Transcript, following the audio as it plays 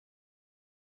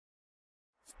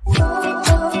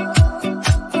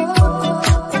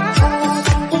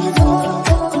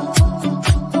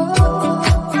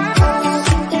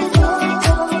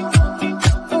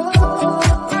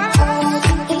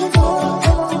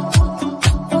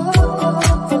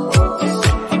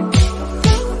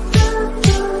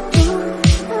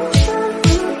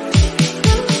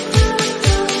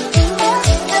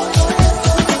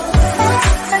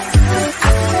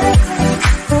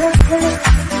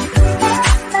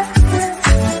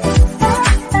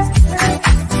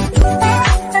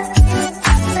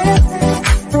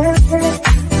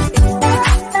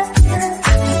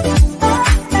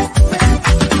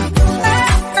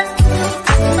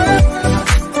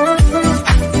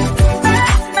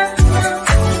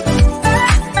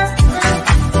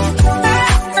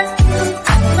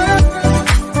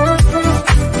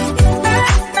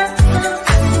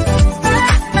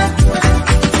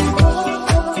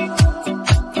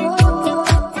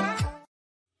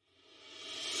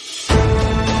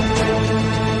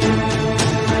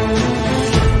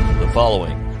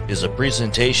Is a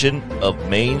presentation of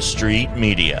Main Street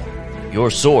Media,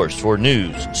 your source for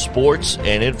news, sports,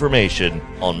 and information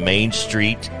on Main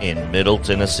Street in Middle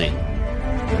Tennessee.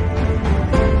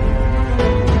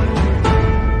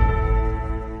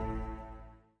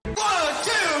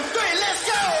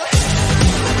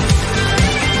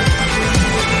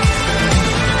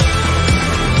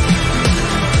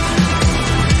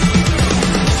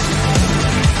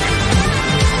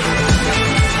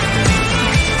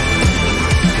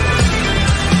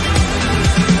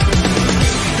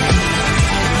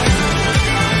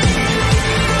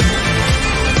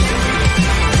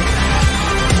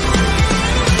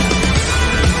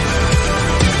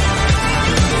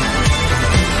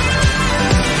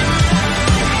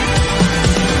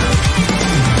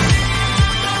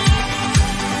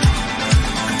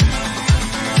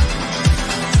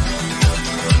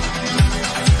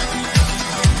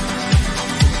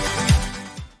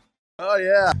 Oh,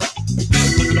 yeah.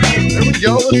 There we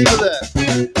go. Listen to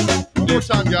that. One more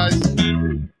time, guys.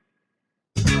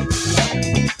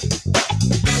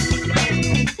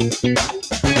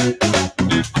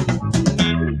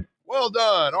 Well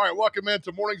done. All right, welcome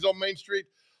into Mornings on Main Street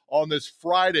on this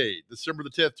Friday, December the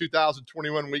 10th,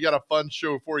 2021. We got a fun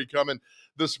show for you coming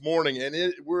this morning,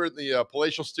 and we're at the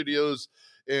Palatial Studios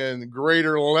in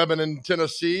Greater Lebanon,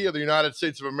 Tennessee of the United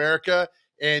States of America.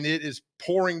 And it is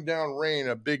pouring down rain.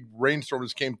 A big rainstorm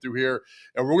just came through here.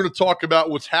 And we're going to talk about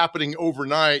what's happening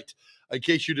overnight. In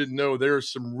case you didn't know,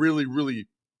 there's some really, really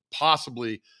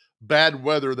possibly bad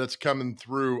weather that's coming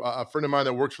through. A friend of mine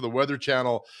that works for the Weather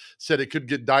Channel said it could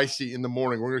get dicey in the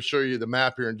morning. We're going to show you the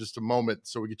map here in just a moment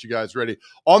so we get you guys ready.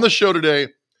 On the show today,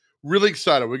 really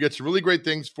excited. We got some really great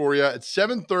things for you. At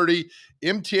 7:30,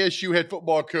 MTSU Head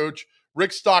Football Coach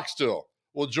Rick Stockstill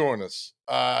will join us.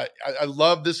 I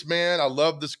love this man. I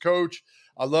love this coach.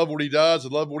 I love what he does. I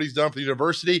love what he's done for the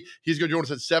university. He's going to join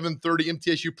us at 7:30.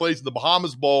 MTSU plays in the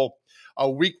Bamahas Bowl a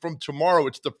week from tomorrow.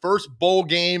 It's the first bowl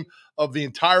game of the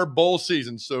entire bowl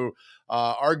season. So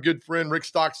our good friend Rick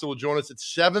Stockstill will join us at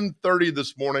 7:30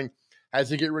 this morning as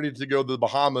they get ready to go to the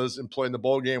Bahamas and play in the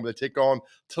bowl game where they take on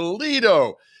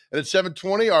Toledo. And at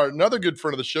 7:20, our another good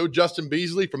friend of the show, Justin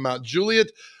Beasley from Mount Juliet,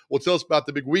 will tell us about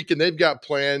the big weekend they've got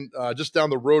planned just down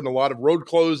the road and a lot of road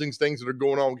closings, things that are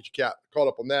going on. We'll get you caught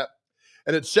up on that.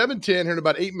 And at 7:10, here in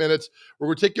about 8 minutes, we're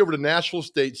going to take you over to Nashville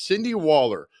State. Cindy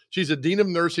Waller, she's a dean of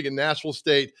nursing at Nashville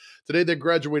State. Today, they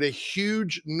graduate a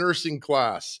huge nursing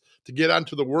class to get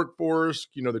onto the workforce,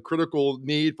 you know, the critical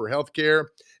need for healthcare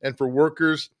and for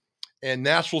workers. And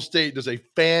Nashville State does a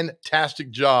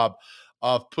fantastic job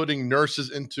of putting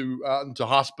nurses into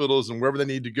hospitals and wherever they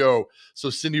need to go. So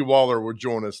Cindy Waller will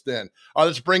join us then.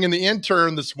 Let's bring in the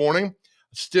intern this morning,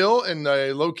 still in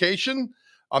a location.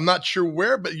 I'm not sure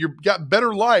where, but you've got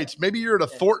better lights. Maybe you're at a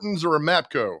Thornton's or a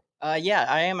Mapco. Yeah,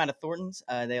 I am at a Thornton's.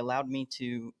 They allowed me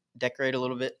to decorate a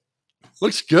little bit.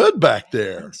 Looks good back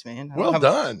there. Thanks, man. Well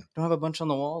done. Don't have a bunch on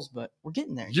the walls, but we're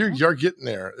getting there. You're getting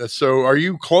there. So are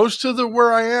you close to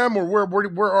where I am, or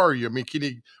where are you? I mean,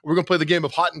 we're going to play the game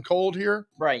of hot and cold here?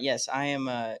 Right, yes. I am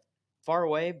far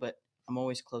away, but I'm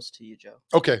always close to you, Joe.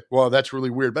 Okay, well, that's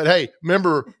really weird. But hey,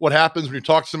 remember what happens when you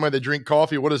talk to somebody that drink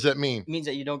coffee? What does that mean? It means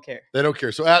that you don't care. They don't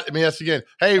care. So let me ask again.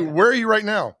 Hey, where are you right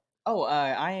now? Oh,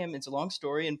 I am. It's a long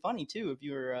story and funny, too, if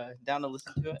you were down to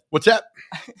listen to it. What's that?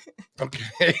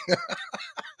 Okay.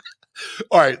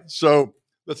 All right, so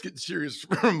let's get serious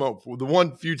for a moment. For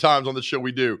the few times on the show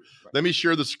we do. Right. Let me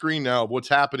share the screen now of what's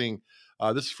happening.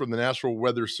 This is from the National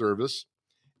Weather Service,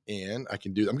 and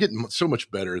I'm getting so much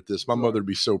better at this. My mother would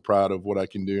be so proud of what I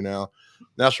can do now.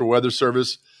 National Weather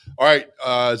Service. All right,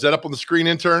 is that up on the screen,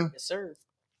 intern? Yes, sir.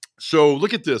 So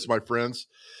look at this, my friends.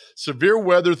 Severe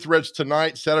weather threats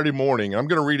tonight, Saturday morning. I'm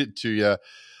going to read it to you.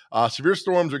 Severe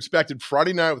storms are expected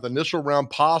Friday night with initial round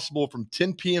possible from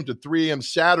 10 p.m. to 3 a.m.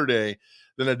 Saturday.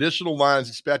 Then additional lines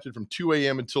expected from 2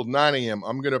 a.m. until 9 a.m.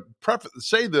 I'm going to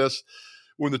say this.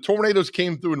 When the tornadoes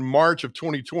came through in March of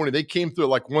 2020, they came through at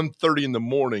like 1:30 in the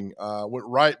morning. Went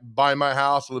right by my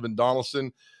house. I live in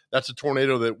Donaldson. That's a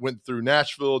tornado that went through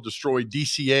Nashville, destroyed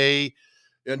DCA,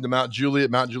 into Mount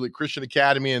Juliet Christian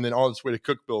Academy, and then all its way to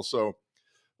Cookville. So,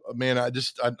 man,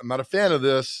 I'm not a fan of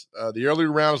this. The early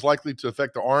round is likely to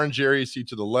affect the orange area you see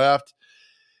to the left.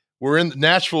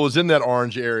 Nashville is in that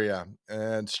orange area,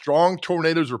 and strong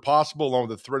tornadoes are possible along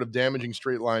with the threat of damaging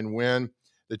straight line wind.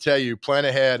 They tell you, plan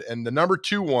ahead. And the number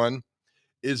 2 one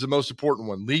is the most important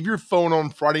one. Leave your phone on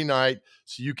Friday night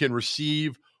so you can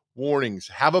receive warnings.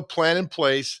 Have a plan in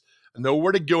place and know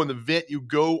where to go in the event you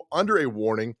go under a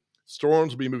warning.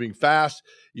 Storms will be moving fast.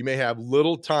 You may have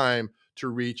little time to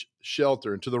reach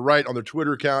shelter. And to the right on their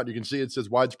Twitter account, you can see it says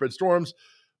widespread storms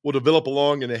will develop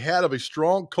along and ahead of a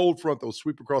strong cold front that will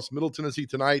sweep across Middle Tennessee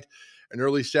tonight and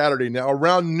early Saturday. Now,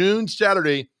 around noon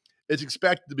Saturday, it's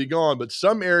expected to be gone, but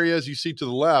some areas you see to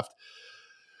the left,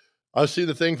 I see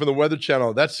the thing from the Weather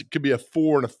Channel. That could be a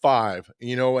 4 and a 5,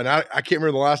 and I can't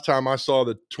remember the last time I saw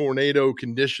the tornado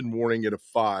condition warning at a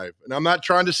 5. And I'm not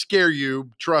trying to scare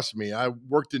you. Trust me. I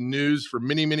worked in news for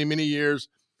many, many, many years.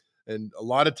 And a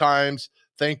lot of times,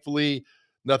 thankfully,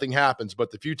 nothing happens.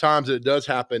 But the few times that it does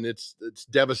happen, it's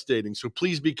devastating. So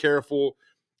please be careful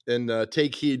and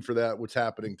take heed for that, what's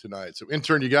happening tonight. So,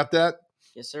 intern, you got that?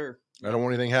 Yes, sir. I don't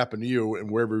want anything to happen to you and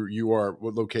wherever you are,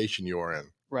 what location you are in.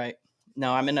 Right.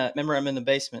 No, I'm in the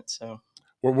basement. So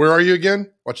where are you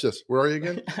again? Watch this. Where are you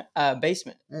again?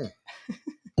 Basement.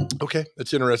 Okay.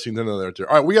 That's interesting to know there too.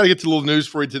 All right. We got to get to a little news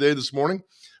for you today, this morning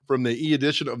from the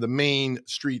edition of the Main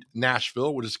Street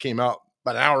Nashville, which just came out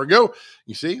about an hour ago.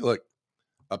 You see, look,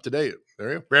 up to date.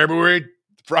 There you go.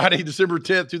 Friday, December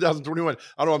 10th, 2021. I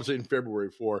don't know what I'm saying February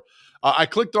for. I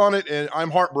clicked on it, and I'm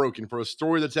heartbroken for a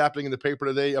story that's happening in the paper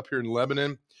today up here in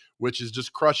Lebanon, which is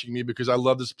just crushing me because I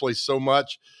love this place so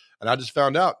much. And I just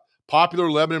found out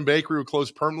popular Lebanon bakery will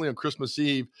close permanently on Christmas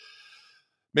Eve.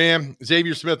 Man,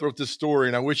 Xavier Smith wrote this story,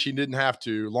 and I wish he didn't have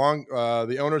to.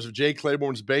 The owners of Jay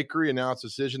Claiborne's Bakery announced a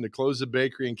decision to close the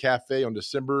bakery and cafe on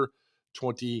December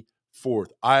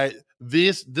 24th.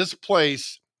 This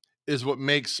place is what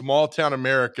makes small town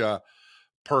America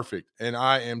perfect. And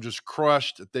I am just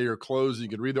crushed that they are closed. You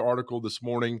can read the article this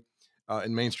morning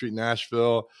in Main Street,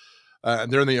 Nashville.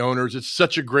 And they're the owners. It's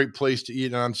such a great place to eat.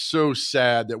 And I'm so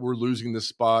sad that we're losing this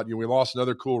spot. We lost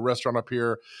another cool restaurant up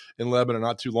here in Lebanon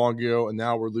not too long ago. And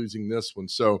now we're losing this one.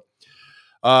 So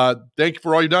thank you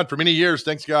for all you've done for many years.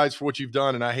 Thanks, guys, for what you've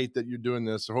done. And I hate that you're doing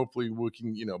this. So hopefully we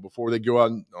can, before they go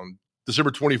out on December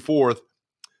 24th,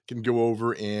 can go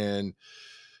over and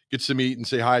get some meat and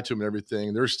say hi to them and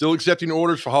everything. They're still accepting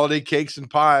orders for holiday cakes and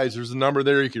pies. There's a number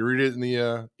there. You can read it in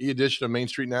the e-edition of Main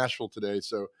Street Nashville today.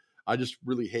 So I just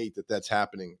really hate that that's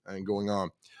happening and going on.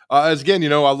 As again,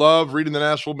 I love reading the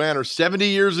Nashville Banner. 70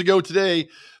 years ago today,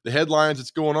 the headlines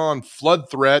that's going on, flood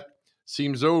threat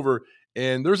seems over.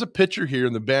 And there's a picture here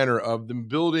in the banner of them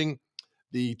building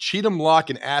the Cheatham Lock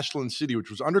in Ashland City, which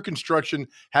was under construction,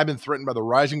 had been threatened by the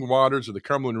rising waters of the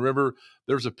Cumberland River.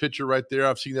 There's a picture right there.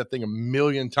 I've seen that thing a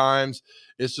million times.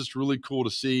 It's just really cool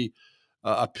to see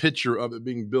a picture of it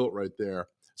being built right there.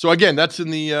 So again, that's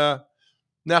in the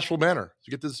Nashville Banner. So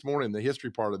get this morning, the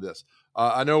history part of this.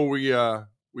 I know we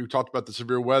talked about the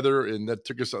severe weather, and that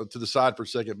took us to the side for a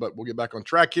second, but we'll get back on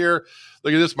track here.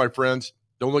 Look at this, my friends.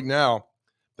 Don't look now.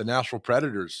 The Nashville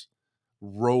Predators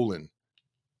rolling.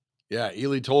 Yeah,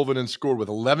 Ely Tolvanen scored with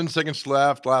 11 seconds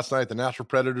left last night. The Nashville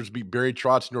Predators beat Barry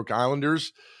Trott's New York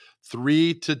Islanders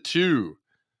 3-2.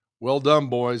 Well done,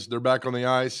 boys. They're back on the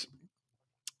ice.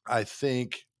 I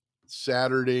think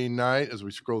Saturday night, as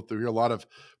we scroll through here, a lot of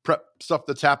prep stuff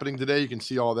that's happening today. You can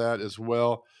see all that as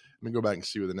well. Let me go back and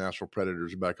see where the Nashville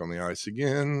Predators are back on the ice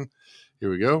again. Here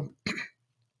we go.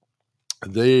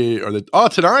 They are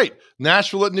tonight,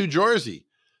 Nashville at New Jersey,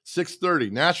 6:30.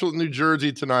 Nashville at New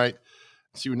Jersey tonight.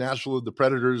 See what Nashville, the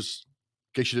Predators,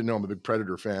 in case you didn't know, I'm a big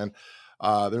Predator fan.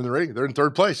 They're in the rating. They're in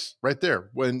third place right there.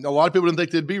 When a lot of people didn't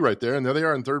think they'd be right there, and there they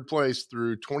are in third place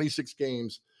through 26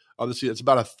 games of the season. It's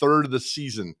about a third of the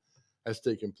season has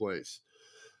taken place.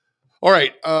 All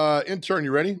right, intern,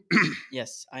 you ready?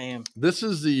 Yes, I am. This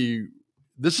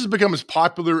has become as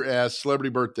popular as celebrity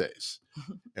birthdays.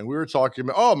 And we were talking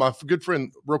about, my good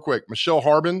friend, real quick, Michelle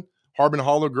Harbin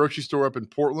Hollow grocery store up in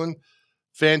Portland.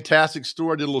 Fantastic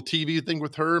store. I did a little TV thing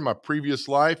with her in my previous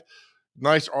life.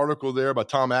 Nice article there by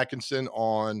Tom Atkinson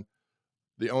on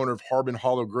the owner of Harbin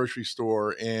Hollow Grocery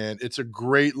Store, and it's a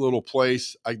great little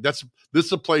place. This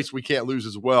is a place we can't lose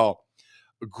as well.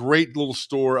 A great little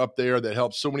store up there that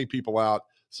helps so many people out.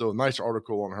 So nice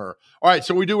article on her. All right,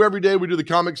 so we do every day. We do the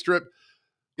comic strip.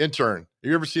 Intern, have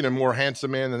you ever seen a more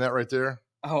handsome man than that right there?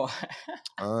 Oh,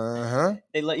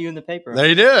 They let you in the paper.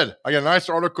 They did. I got a nice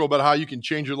article about how you can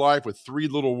change your life with 3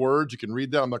 little words. You can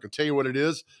read that. I'm not going to tell you what it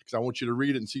is because I want you to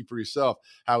read it and see for yourself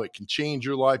how it can change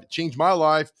your life. It changed my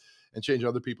life and change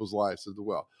other people's lives as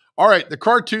well. All right, the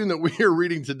cartoon that we are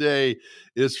reading today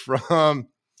is from,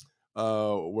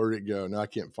 where'd it go? Now I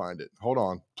can't find it. Hold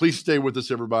on. Please stay with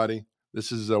us, everybody.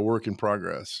 This is a work in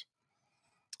progress.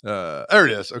 There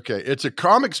it is. Okay, it's a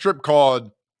comic strip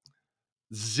called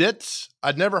Zits.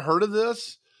 I'd never heard of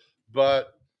this,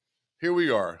 but here we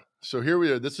are. So here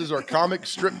we are. This is our comic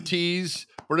strip tease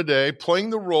for today, playing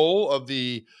the role of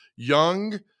the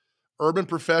young urban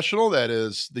professional, that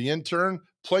is the intern,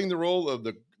 playing the role of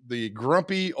the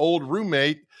grumpy old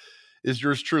roommate is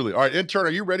yours truly. All right, intern, are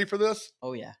you ready for this?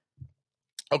 Oh, yeah.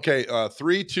 Okay,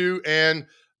 3, 2, and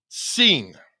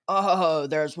scene. Oh,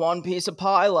 there's one piece of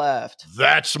pie left.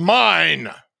 That's mine.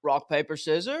 Rock, paper,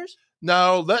 scissors?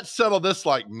 No, let's settle this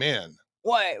like men.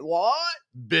 Wait, what?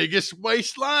 Biggest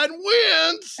waistline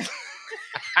wins.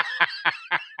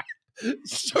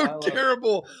 So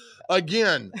terrible.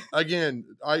 Again,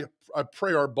 I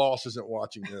pray our boss isn't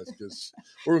watching this because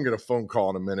we're gonna get a phone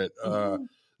call in a minute.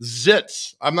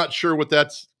 Zits. I'm not sure what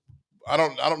that's. I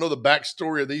don't know the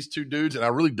backstory of these two dudes, and I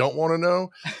really don't want to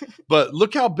know. But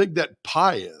look how big that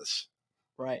pie is.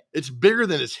 Right. It's bigger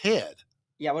than his head.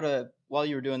 Yeah, while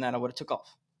you were doing that, I would have took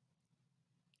off.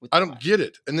 I don't get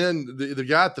it. And then the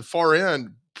guy at the far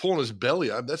end pulling his belly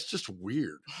up, that's just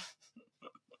weird.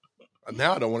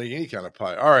 Now I don't want to eat any kind of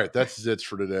pie. All right, that's Zits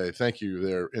for today. Thank you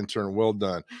there, intern. Well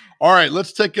done. All right,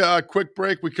 let's take a quick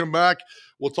break. We come back.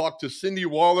 We'll talk to Cindy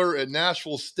Waller at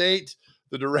Nashville State,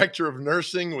 the director of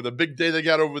nursing, with a big day they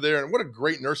got over there. And what a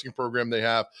great nursing program they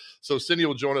have. So Cindy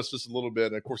will join us just a little bit.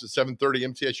 And, of course, at 7:30,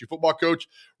 MTSU football coach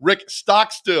Rick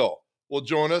Stockstill will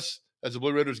join us as the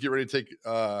Blue Raiders get ready to take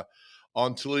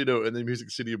on Toledo in the Music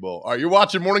City Bowl. All right, you're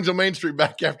watching Mornings on Main Street.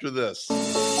 Back after this.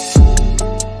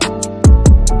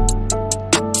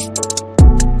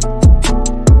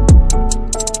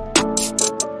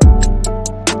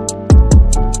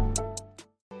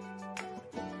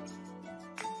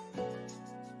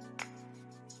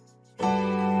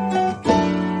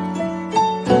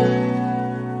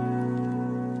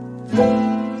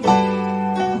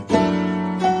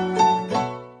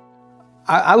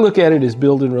 I look at it as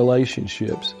building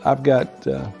relationships. I've got,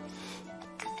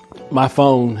 my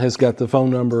phone has got the phone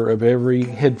number of every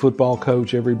head football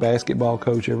coach, every basketball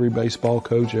coach, every baseball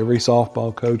coach, every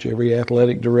softball coach, every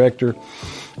athletic director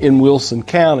in Wilson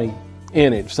County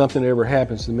in it. If something ever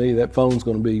happens to me, that phone's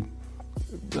going to be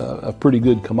a pretty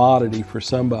good commodity for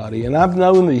somebody. And I've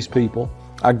known these people.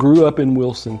 I grew up in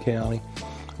Wilson County.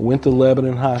 I went to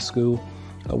Lebanon High School.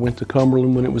 I went to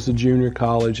Cumberland when it was a junior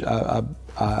college. I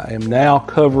am now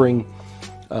covering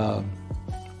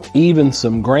even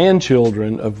some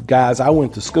grandchildren of guys I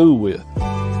went to school with.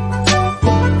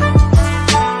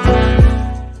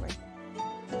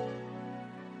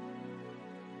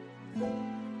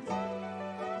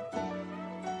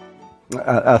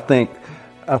 I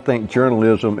think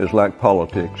journalism is like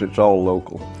politics. It's all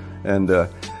local, and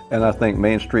I think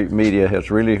Main Street Media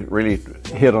has really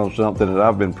hit on something that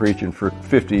I've been preaching for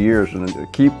 50 years,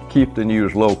 and keep the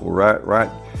news local, right?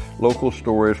 Local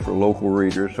stories for local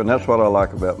readers, and that's what I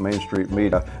like about Main Street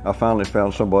Media. I finally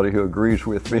found somebody who agrees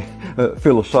with me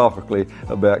philosophically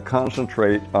about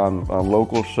concentrate on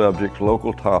local subjects,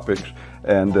 local topics,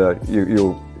 and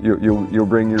you'll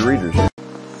bring your readers in.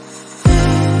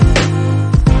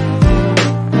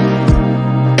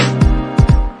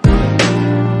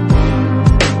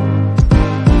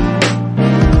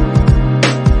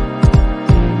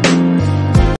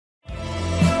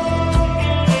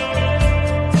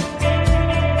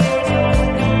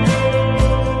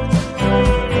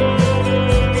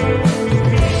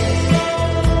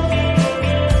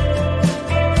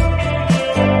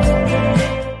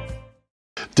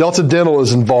 Delta Dental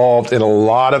is involved in a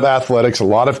lot of athletics, a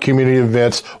lot of community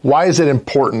events. Why is it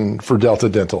important for Delta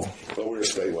Dental? Well, we're a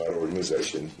statewide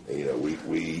organization. You know,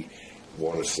 we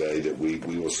want to say that we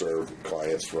will serve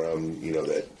clients from, you know,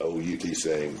 that old UT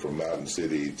saying, from Mountain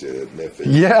City to Memphis,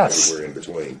 yes, everywhere in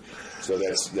between. So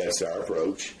that's our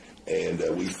approach, and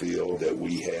we feel that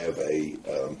we have a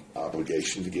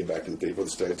obligation to give back to the people of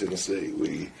the state of Tennessee.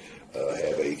 We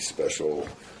have a special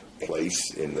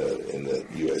place in the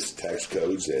U.S. tax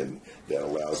codes, and that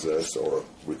allows us or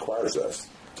requires us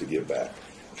to give back.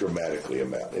 dramatically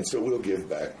amount. And so we'll give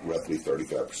back roughly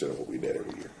 35% of what we net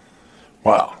every year.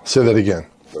 Wow. Say that again.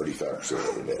 35% of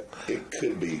what we net. It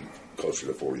could be closer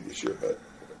to 40 this year, but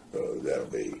that'll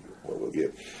be what we'll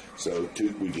give. So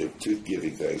we give two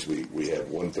giving things. We have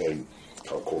one thing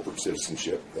called corporate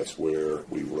citizenship. That's where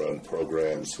we run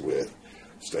programs with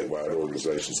statewide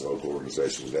organizations, local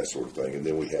organizations, that sort of thing. And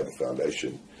then we have a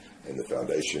foundation, and the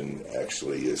foundation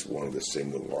actually is one of the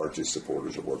single largest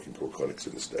supporters of working poor clinics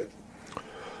in the state.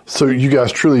 So you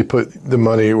guys truly put the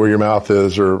money where your mouth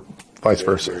is, or vice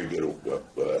versa. Very good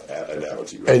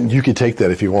analogy. Right? And you can take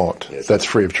that if you want. Yes, that's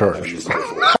free of charge.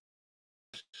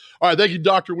 All right, thank you,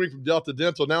 Dr. Wink from Delta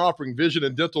Dental. Now offering vision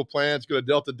and dental plans. Go to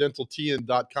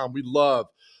deltadentaltn.com. We love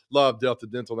Delta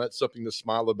Dental. That's something to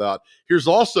smile about. Here's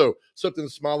also something to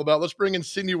smile about. Let's bring in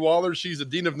Cindy Waller. She's the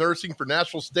Dean of Nursing for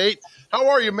Nashville State. How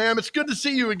are you, ma'am? It's good to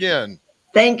see you again.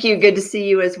 Thank you. Good to see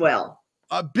you as well.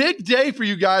 A big day for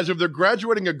you guys over there,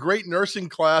 graduating a great nursing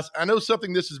class. I know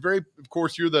something, this is very, of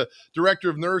course, you're the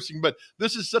director of nursing, but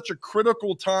this is such a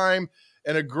critical time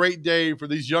and a great day for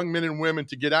these young men and women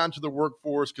to get out into the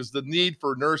workforce, because the need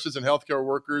for nurses and healthcare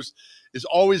workers is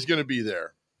always going to be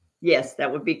there. Yes,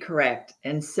 that would be correct.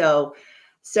 And so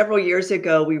several years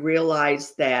ago, we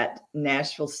realized that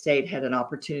Nashville State had an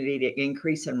opportunity to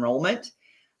increase enrollment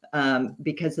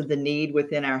because of the need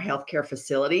within our healthcare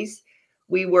facilities.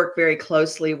 We work very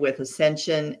closely with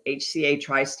Ascension, HCA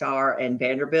TriStar, and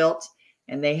Vanderbilt,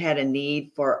 and they had a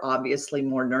need for obviously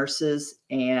more nurses,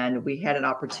 and we had an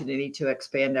opportunity to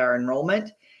expand our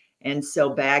enrollment. And so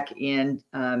back in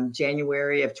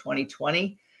January of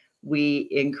 2020, we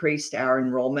increased our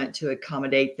enrollment to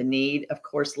accommodate the need. Of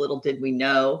course, little did we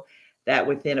know that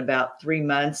within about 3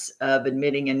 months of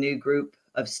admitting a new group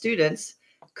of students,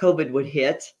 COVID would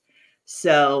hit.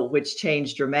 So, which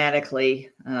changed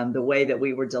dramatically the way that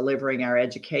we were delivering our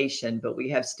education. But we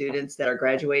have students that are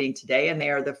graduating today, and they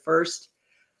are the first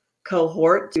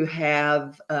cohort to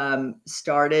have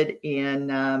started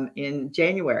in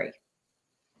January.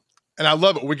 And I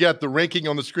love it. We got the ranking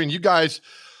on the screen. You guys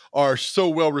are so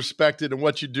well respected in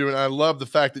what you do. And I love the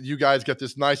fact that you guys got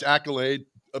this nice accolade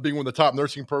of being one of the top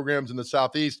nursing programs in the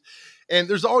Southeast. And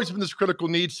there's always been this critical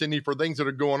need, Cindy, for things that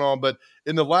are going on. But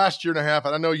in the last year and a half,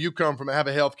 and I know you have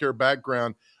a healthcare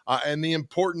background, and the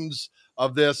importance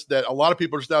of this that a lot of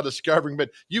people are just now discovering,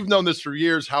 but you've known this for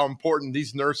years, how important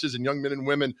these nurses and young men and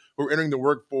women who are entering the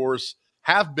workforce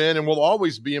have been and will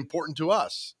always be important to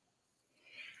us.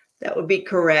 That would be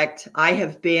correct. I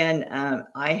have been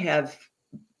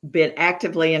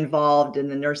actively involved in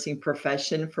the nursing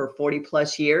profession for 40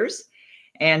 plus years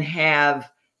and have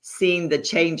seen the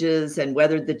changes and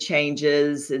weathered the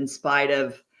changes in spite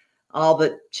of all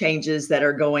the changes that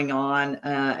are going on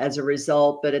as a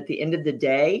result. But at the end of the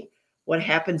day, what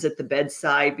happens at the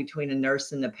bedside between a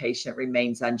nurse and the patient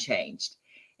remains unchanged.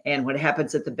 And what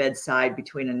happens at the bedside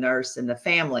between a nurse and the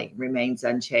family remains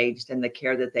unchanged, and the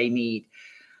care that they need.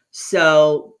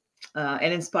 So,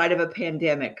 and in spite of a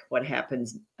pandemic, what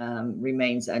happens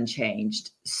remains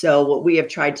unchanged. So what we have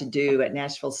tried to do at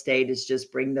Nashville State is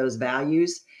just bring those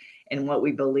values and what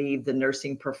we believe the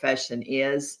nursing profession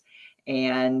is,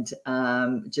 and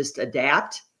just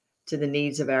adapt to the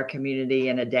needs of our community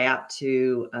and adapt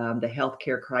to the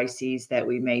healthcare crises that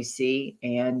we may see.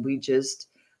 And we just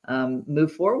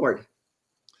move forward.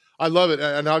 I love it.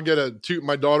 And I'll get a toot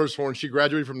my daughter's horn. She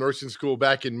graduated from nursing school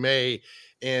back in May.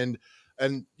 And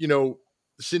you know,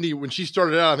 Cindy, when she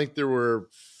started out, I think there were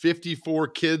 54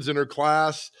 kids in her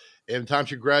class. And the time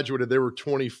she graduated, there were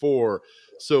 24.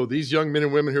 So these young men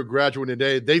and women who are graduating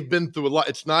today, they've been through a lot.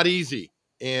 It's not easy.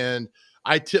 And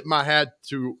I tip my hat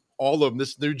to all of them,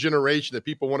 this new generation that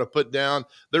people want to put down.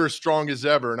 They're as strong as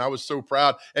ever. And I was so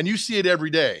proud. And you see it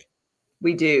every day.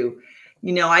 We do.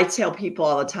 You know, I tell people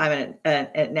all the time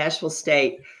at Nashville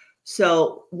State.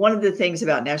 So one of the things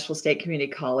about Nashville State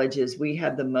Community College is we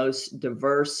have the most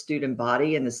diverse student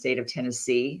body in the state of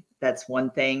Tennessee. That's one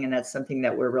thing, and that's something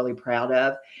that we're really proud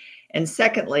of. And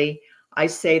secondly, I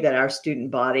say that our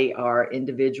student body are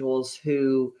individuals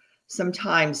who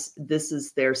sometimes this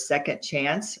is their second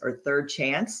chance or third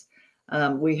chance.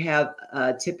 We have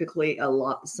typically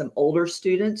some older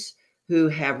students who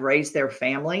have raised their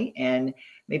family, and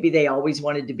maybe they always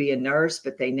wanted to be a nurse,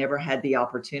 but they never had the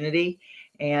opportunity.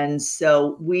 And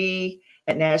so we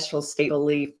at Nashville State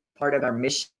believe part of our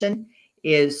mission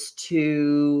is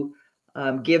to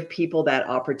give people that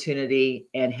opportunity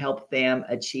and help them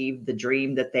achieve the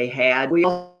dream that they had. We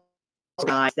also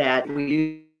recognize that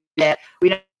we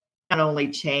not only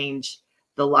change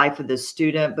the life of the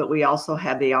student, but we also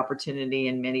have the opportunity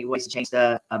in many ways to change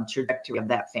the trajectory of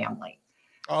that family.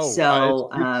 Oh,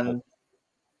 so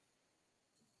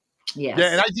Yes.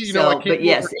 Yeah, and I did, you know, But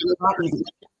yes, it's not easy.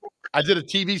 I did a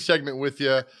TV segment with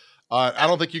you. I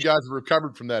don't think you guys have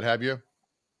recovered from that, have you?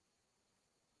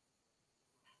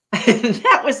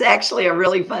 That was actually a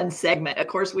really fun segment. Of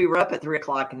course, we were up at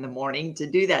 3:00 in the morning to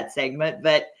do that segment,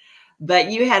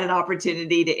 but you had an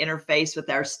opportunity to interface with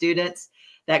our students.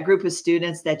 That group of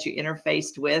students that you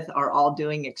interfaced with are all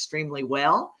doing extremely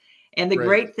well. And the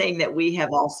great thing that we have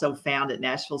also found at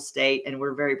Nashville State, and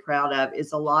we're very proud of,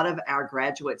 is a lot of our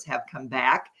graduates have come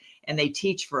back and they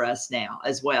teach for us now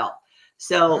as well.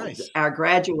 So our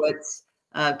graduates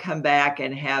come back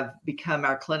and have become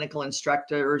our clinical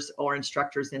instructors or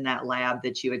instructors in that lab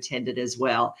that you attended as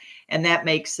well. And that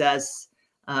makes us,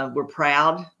 we're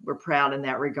proud. We're proud in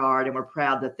that regard. And we're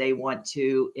proud that they want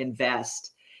to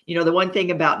invest. You know, the one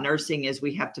thing about nursing is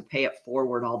we have to pay it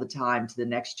forward all the time to the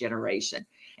next generation.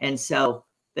 And so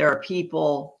there are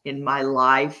people in my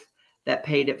life that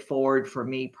paid it forward for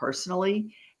me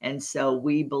personally. And so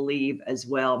we believe as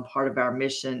well, and part of our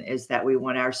mission is that we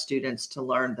want our students to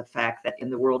learn the fact that in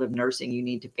the world of nursing, you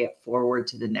need to pay it forward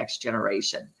to the next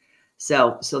generation.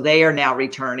 So they are now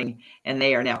returning and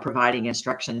they are now providing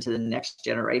instruction to the next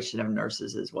generation of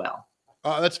nurses as well.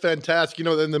 That's fantastic. You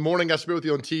know, in the morning I spent with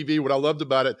you on TV, what I loved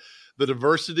about it, the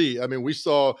diversity. I mean, we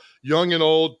saw young and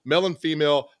old, male and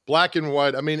female, black and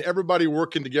white. I mean, everybody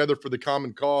working together for the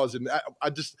common cause. And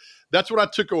that's what I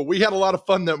took away. We had a lot of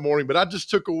fun that morning, but I just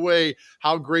took away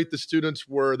how great the students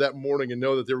were that morning and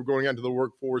know that they were going out into the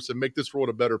workforce and make this world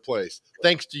a better place.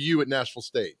 Thanks to you at Nashville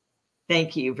State.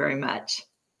 Thank you very much.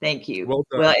 Thank you. Well,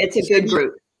 it's a good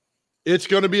group. It's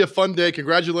going to be a fun day.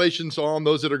 Congratulations on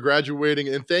those that are graduating.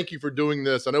 And thank you for doing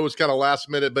this. I know it's kind of last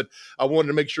minute, but I wanted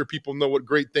to make sure people know what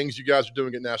great things you guys are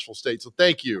doing at Nashville State. So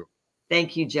thank you.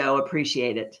 Thank you, Joe.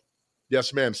 Appreciate it.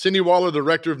 Yes, ma'am. Cindy Waller,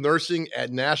 Director of Nursing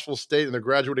at Nashville State, and they're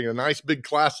graduating a nice big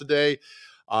class today.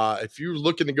 If you're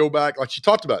looking to go back, like she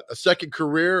talked about, a second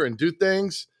career and do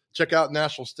things, check out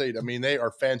Nashville State. I mean, they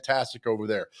are fantastic over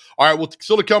there. All right, well,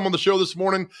 still to come on the show this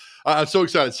morning. I'm so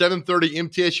excited. 7:30,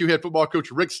 MTSU Head Football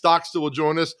Coach Rick Stockstill will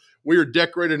join us. We are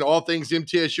decorated in all things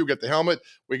MTSU. We got the helmet.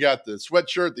 We got the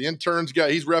sweatshirt. The interns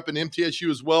guy, he's repping MTSU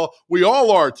as well. We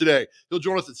all are today. He'll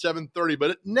join us at 7:30.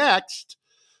 But next,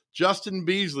 Justin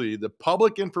Beasley, the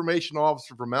Public Information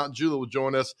Officer from Mount Juliet, will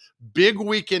join us. Big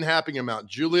weekend happening in Mount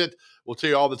Juliet. We'll tell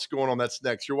you all that's going on. That's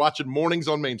next. You're watching Mornings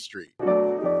on Main Street.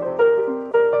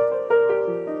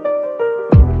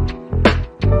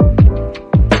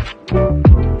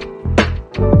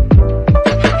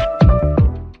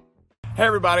 Hey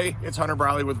everybody, it's Hunter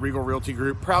Briley with Regal Realty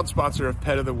Group, proud sponsor of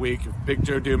Pet of the Week of Big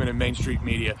Joe Dooman and Main Street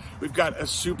Media. We've got a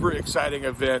super exciting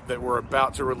event that we're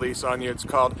about to release on you. It's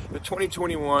called the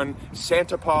 2021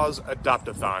 Santa Paws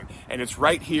Adopt-a-thon, and it's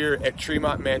right here at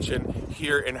Tremont Mansion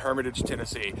here in Hermitage,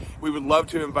 Tennessee. We would love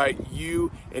to invite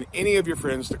you and any of your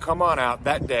friends to come on out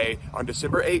that day on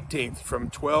December 18th from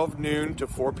 12 noon to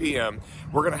 4 p.m.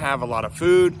 We're going to have a lot of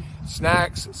food,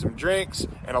 snacks, some drinks,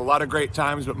 and a lot of great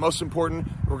times, but most important,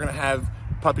 we're going to have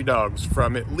puppy dogs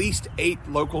from at least 8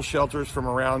 local shelters from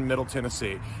around Middle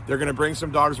Tennessee. They're going to bring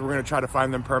some dogs. We're going to try to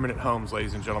find them permanent homes,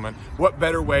 ladies and gentlemen. What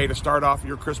better way to start off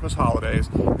your Christmas holidays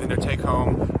than to take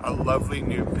home a lovely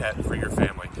new pet for your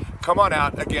family? Come on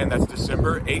out. Again, that's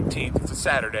December 18th. It's a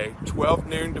Saturday, 12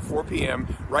 noon to 4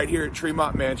 p.m. right here at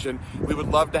Tremont Mansion. We would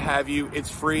love to have you. It's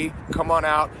free. Come on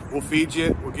out. We'll feed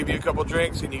you. We'll give you a couple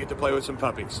drinks, and you get to play with some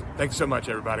puppies. Thanks so much,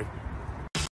 everybody.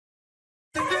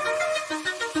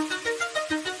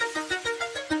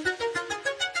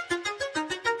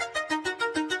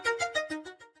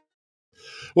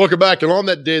 Welcome back. And on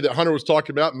that day that Hunter was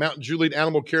talking about, Mount Juliet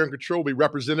Animal Care and Control will be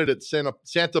represented at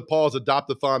Santa Paws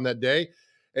Adopt-a-thon that day.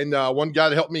 And one guy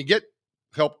to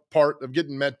help part of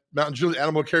getting Mount Juliet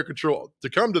Animal Care Control to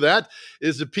come to that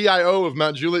is the PIO of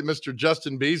Mount Juliet, Mr.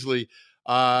 Justin Beasley.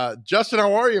 Justin,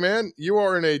 how are you, man? You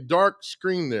are in a dark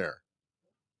screen there.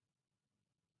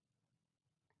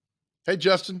 Hey,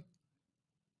 Justin.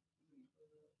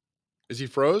 Is he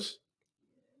froze?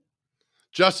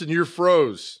 Justin, you're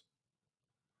froze.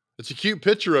 It's a cute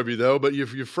picture of you, though, but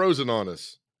you're frozen on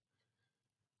us.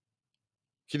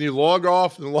 Can you log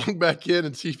off and log back in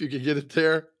and see if you can get it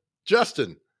there?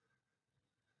 Justin,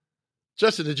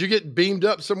 did you get beamed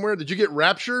up somewhere? Did you get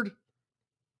raptured?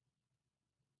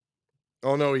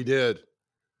 Oh, no, he did.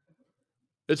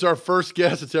 It's our first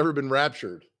guest that's ever been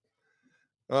raptured.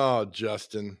 Oh,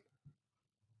 Justin.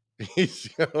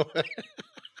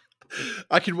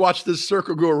 I could watch this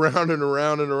circle go around and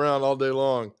around and around all day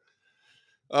long.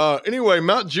 Anyway,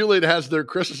 Mount Juliet has their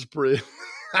Christmas parade.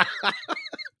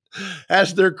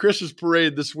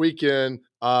 This weekend.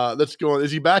 That's going.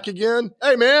 Is he back again?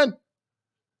 Hey, man.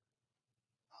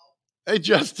 Hey,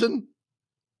 Justin.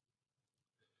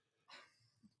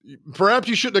 Perhaps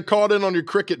you shouldn't have called in on your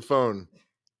cricket phone.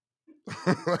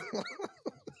 It's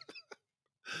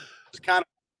kind of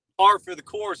par for the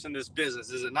course in this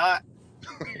business, is it not?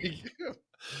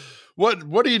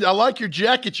 What do you? I like your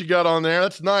jacket you got on there.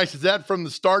 That's nice. Is that from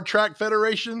the Star Trek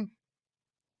Federation?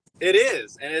 It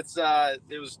is, and it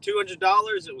was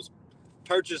 $200. It was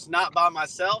purchased not by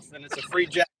myself, and it's a free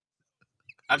jacket.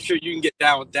 I'm sure you can get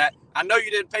down with that. I know you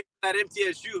didn't pay for that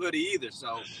MTSU hoodie either,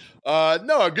 so.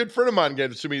 No, a good friend of mine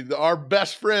gave it to me. Our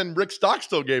best friend, Rick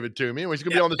Stockstill, gave it to me. He's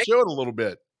going to be on the show in a little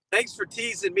bit. Thanks for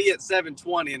teasing me at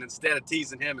 7:20 and instead of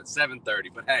teasing him at 7:30.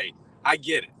 But, hey, I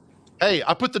get it. Hey,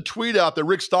 I put the tweet out that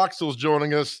Rick Stockstill's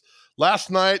joining us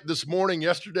last night, this morning,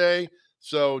 yesterday.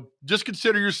 So just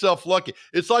consider yourself lucky.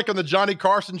 It's like on the Johnny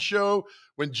Carson show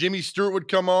when Jimmy Stewart would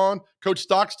come on. Coach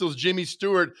Stockstill's Jimmy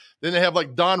Stewart. Then they have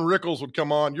like Don Rickles would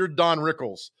come on. You're Don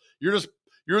Rickles.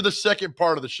 You're the second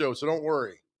part of the show, so don't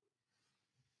worry.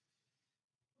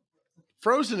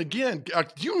 Frozen again. Do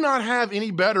you not have any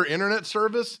better internet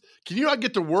service? Can you not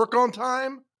get to work on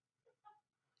time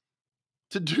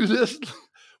to do this?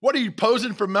 What are you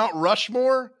posing for Mount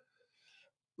Rushmore?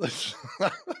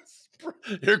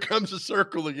 Here comes the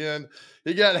circle again.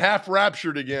 He got half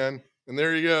raptured again, and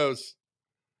there he goes.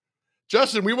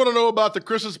 Justin, we want to know about the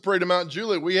Christmas parade in Mount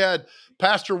Juliet. We had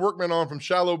Pastor Workman on from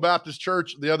Shiloh Baptist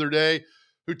Church the other day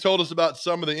who told us about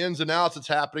some of the ins and outs that's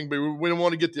happening, but we didn't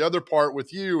want to get the other part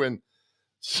with you. And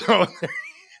so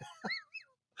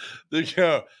there you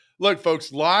go. Look,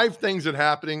 folks, live things that are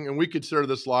happening, and we consider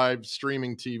this live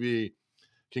streaming TV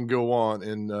can go on.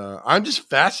 And I'm just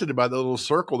fascinated by the little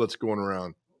circle that's going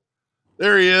around.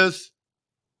 There he is.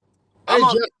 I'm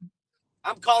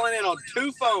calling in on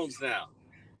 2 phones now.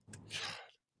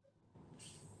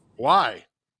 Why?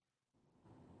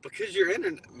 Because your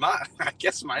internet, I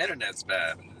guess my internet's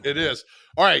bad. It is.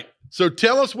 All right. So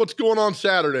tell us what's going on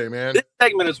Saturday, man. This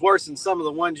segment is worse than some of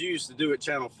the ones you used to do at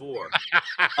Channel 4.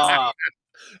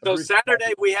 So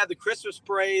Saturday we had the Christmas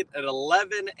parade at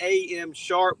 11 a.m.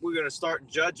 sharp. We're going to start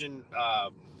judging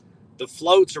the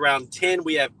floats around 10.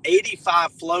 We have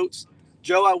 85 floats.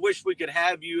 Joe, I wish we could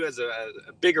have you as a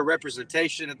bigger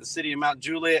representation at the city of Mount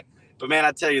Juliet. But, man,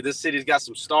 I tell you, this city's got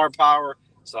some star power.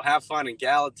 So have fun in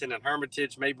Gallatin and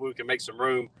Hermitage. Maybe we can make some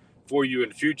room for you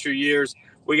in future years.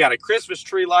 We got a Christmas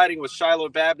tree lighting with Shiloh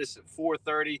Baptist at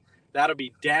 4:30. That'll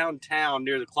be downtown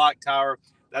near the clock tower.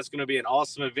 That's going to be an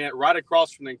awesome event right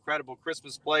across from the incredible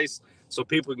Christmas place so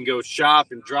people can go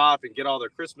shop and drop and get all their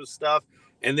Christmas stuff.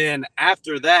 And then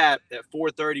after that, at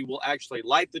 4:30, we'll actually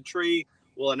light the tree.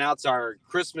 We'll announce our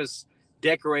Christmas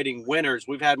decorating winners.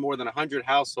 We've had more than 100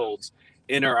 households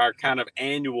enter our kind of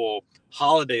annual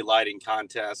holiday lighting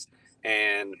contest.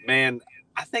 And, man,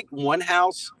 I think one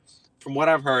house, from what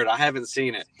I've heard, I haven't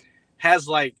seen it, has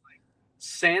like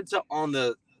Santa on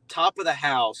the top of the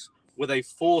house with a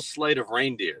full slate of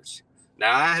reindeers.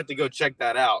 Now, I have to go check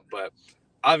that out, but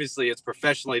obviously it's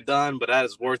professionally done, but that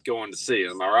is worth going to see.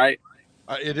 Am I right?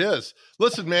 It is.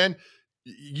 Listen, man,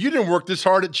 you didn't work this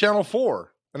hard at Channel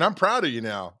 4, and I'm proud of you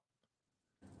now.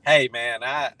 Hey, man,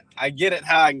 I get it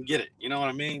how I can get it. You know what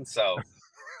I mean? So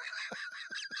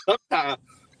sometimes,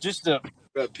 just to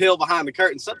peel behind the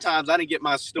curtain, sometimes I didn't get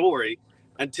my story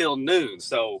until noon.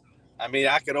 So, I mean,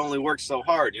 I could only work so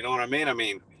hard. You know what I mean? I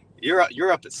mean, you're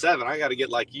up at 7. I got to get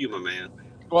like you, my man.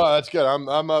 Well, that's good.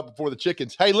 I'm up before the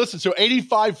chickens. Hey, listen, so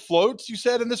 85 floats, you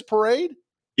said, in this parade?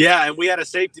 Yeah, and we had a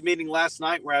safety meeting last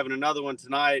night. We're having another one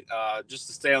tonight just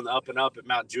to stay on the up and up at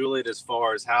Mount Juliet as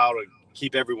far as how to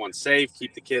keep everyone safe,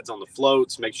 keep the kids on the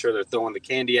floats, make sure they're throwing the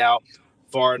candy out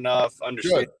far enough,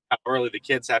 understand how early the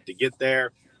kids have to get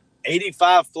there.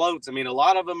 85 floats. I mean, a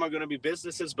lot of them are going to be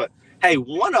businesses, but, hey,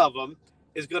 one of them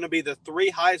is going to be the 3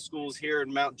 high schools here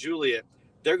in Mount Juliet.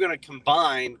 They're going to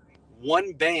combine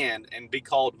one band and be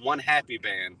called One Happy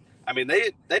Band. I mean,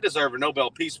 they deserve a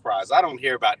Nobel Peace Prize. I don't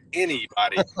hear about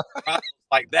anybody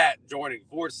like that joining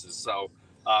forces. So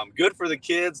good for the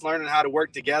kids learning how to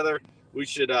work together. We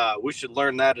should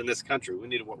learn that in this country. We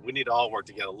need to all work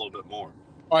together a little bit more.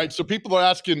 All right, so people are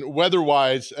asking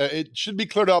weather-wise. It should be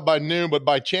cleared out by noon, but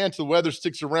by chance the weather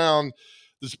sticks around,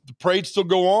 does the parade still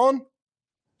go on?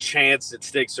 Chance it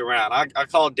sticks around. I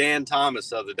called Dan Thomas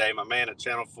the other day, my man at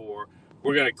Channel 4.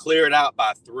 We're going to clear it out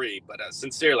by 3, but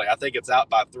sincerely, I think it's out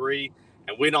by 3,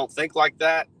 and we don't think like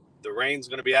that. The rain's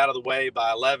going to be out of the way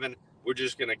by 11. We're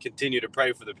just going to continue to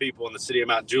pray for the people in the city of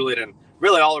Mount Juliet and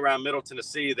really all around Middle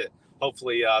Tennessee that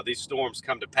hopefully these storms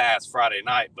come to pass Friday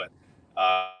night. But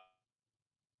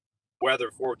weather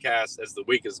forecast as the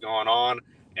week has gone on,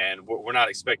 and we're not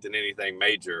expecting anything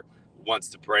major once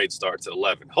the parade starts at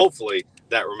 11. Hopefully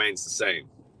that remains the same.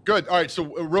 Good. All right.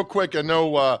 So real quick, I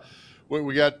know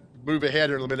we got to move ahead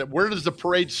here in a minute. Where does the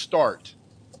parade start?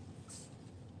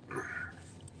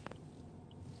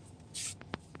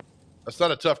 That's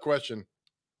not a tough question.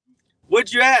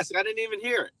 What'd you ask? I didn't even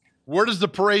hear it. Where does the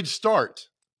parade start?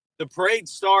 The parade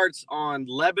starts on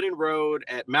Lebanon Road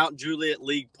at Mount Juliet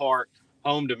League Park,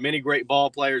 home to many great ball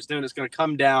players. Then it's going to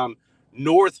come down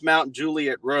North Mount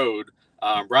Juliet Road,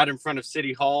 right in front of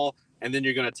City Hall. And then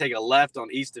you're going to take a left on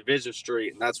East Division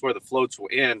Street, and that's where the floats will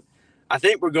end. I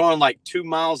think we're going like 2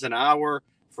 miles an hour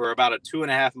for about a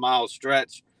 2.5 mile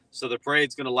stretch. So the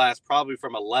parade's going to last probably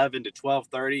from 11 to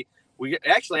 12:30. We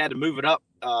actually had to move it up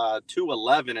to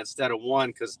 11 instead of 1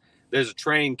 because there's a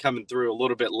train coming through a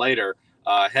little bit later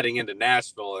heading into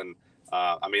Nashville. And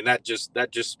I mean, that just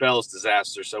spells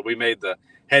disaster. So we made the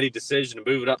heady decision to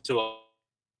move it up to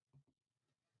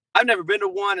I've never been to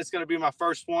one. It's going to be my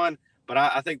first one. But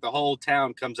I think the whole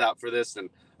town comes out for this. And,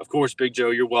 of course, Big Joe,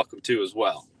 you're welcome to as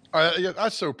well. Yeah, I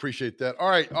so appreciate that. All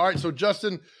right. So,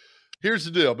 Justin, here's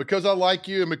the deal. Because I like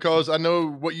you and because I know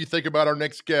what you think about our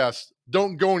next guest,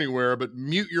 don't go anywhere, but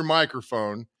mute your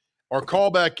microphone or call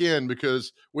back in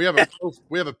because we have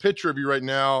a picture of you right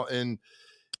now, and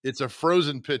it's a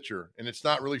frozen picture, and it's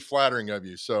not really flattering of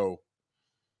you. So,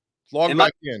 log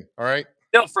back in. All right.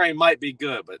 Still frame might be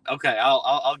good, but okay,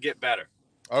 I'll get better.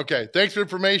 Okay, thanks for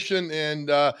information. And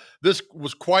this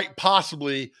was quite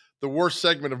possibly the worst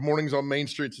segment of Mornings on Main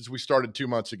Street since we started 2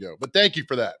 months ago. But thank you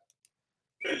for that.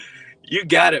 You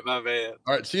got it, my man.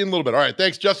 All right, see you in a little bit. All right,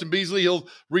 thanks, Justin Beasley. He'll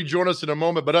rejoin us in a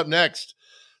moment. But up next,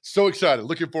 so excited,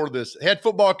 looking forward to this. Head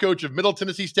football coach of Middle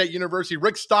Tennessee State University,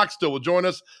 Rick Stockstill, will join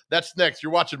us. That's next.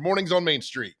 You're watching Mornings on Main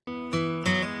Street.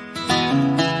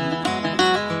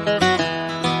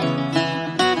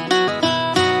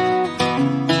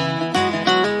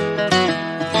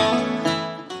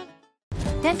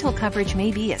 Dental coverage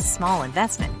may be a small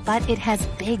investment, but it has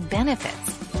big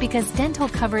benefits because dental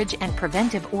coverage and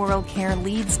preventive oral care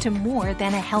leads to more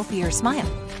than a healthier smile.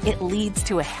 It leads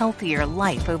to a healthier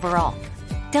life overall.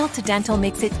 Delta Dental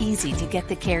makes it easy to get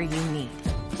the care you need.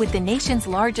 With the nation's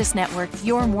largest network,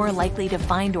 you're more likely to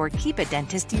find or keep a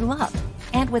dentist you love.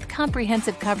 And with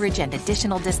comprehensive coverage and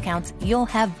additional discounts, you'll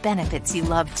have benefits you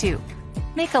love too.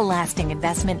 Make a lasting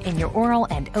investment in your oral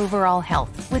and overall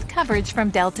health with coverage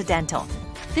from Delta Dental.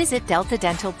 Visit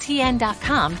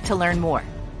deltadentaltn.com to learn more.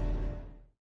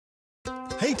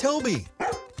 Hey, Toby.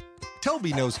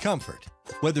 Toby knows comfort,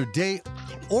 whether day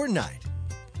or night.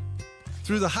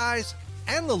 Through the highs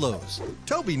and the lows,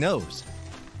 Toby knows.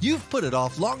 You've put it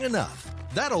off long enough.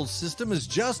 That old system is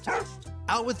just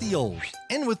out with the old,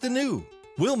 in with the new.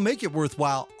 We'll make it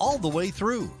worthwhile all the way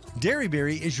through.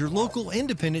 Derryberry is your local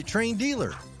independent train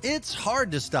dealer. It's hard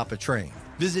to stop a train.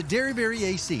 Visit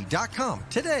DerryberryAC.com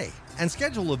today and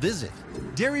schedule a visit.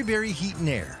 Derryberry Heat and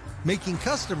Air, making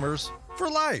customers for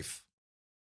life.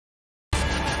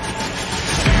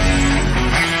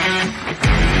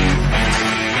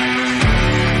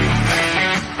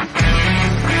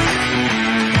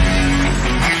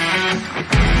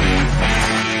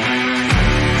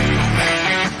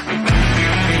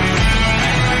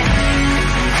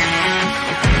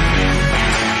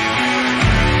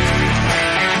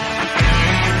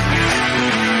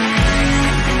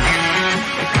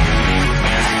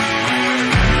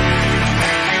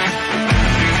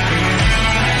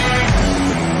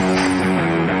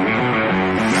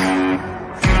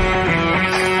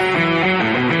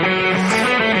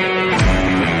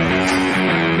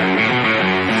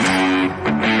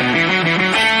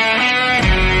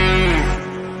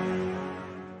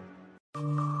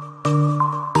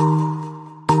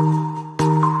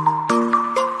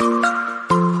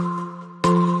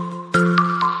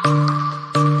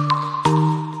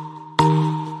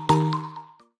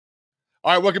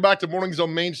 All right, welcome back to Mornings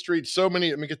on Main Street. So many,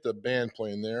 let me get the band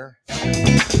playing there. Got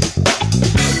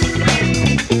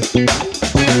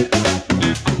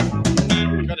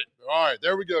it. All right,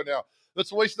 there we go now.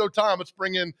 Let's waste no time. Let's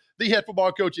bring in the head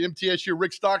football coach at MTSU,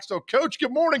 Rick Stockstill. Coach,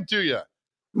 good morning to you.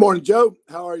 Morning, Joe.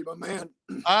 How are you, my man?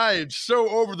 I am so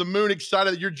over the moon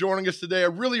excited that you're joining us today. I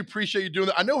really appreciate you doing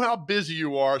that. I know how busy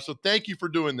you are, so thank you for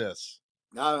doing this.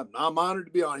 I'm honored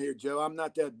to be on here, Joe. I'm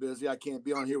not that busy. I can't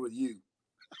be on here with you.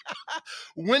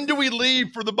 When do we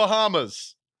leave for the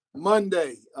Bahamas?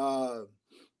 Monday.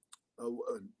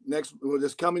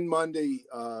 This coming Monday.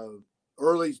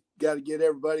 Early, got to get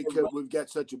everybody because we've got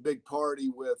such a big party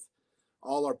with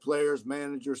all our players,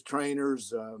 managers,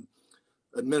 trainers,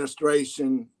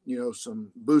 administration,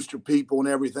 some booster people and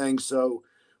everything. So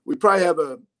we probably have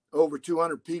over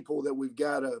 200 people that we've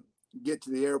got to get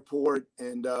to the airport.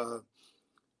 And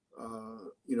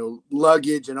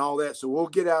luggage and all that. So we'll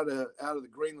get out of the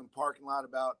Greenland parking lot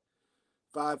about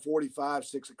 5:45,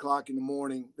 6 o'clock in the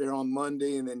morning there on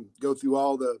Monday, and then go through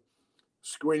all the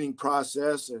screening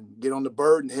process and get on the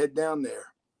bird and head down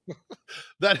there.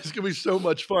 That is going to be so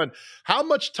much fun. How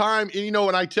much time, and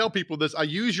when I tell people this, I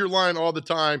use your line all the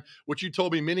time, which you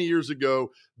told me many years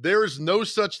ago, there is no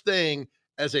such thing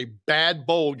as a bad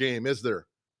bowl game, is there?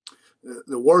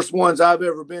 The worst ones I've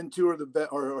ever been to are the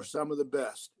best, or some of the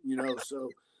best, so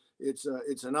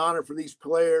it's an honor for these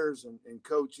players and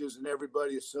coaches and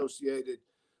everybody associated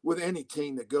with any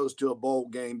team that goes to a bowl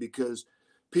game, because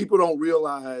people don't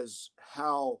realize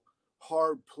how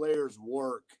hard players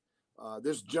work.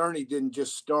 This journey didn't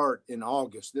just start in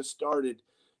August. This started,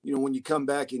 when you come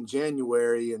back in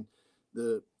January, and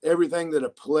everything that a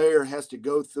player has to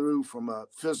go through from a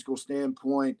physical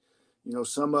standpoint.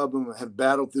 Some of them have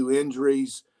battled through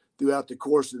injuries throughout the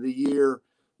course of the year.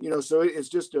 So it's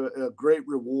just a great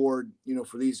reward,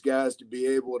 for these guys to be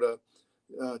able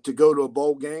to go to a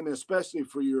bowl game, and especially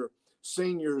for your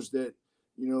seniors that,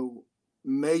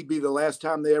 may be the last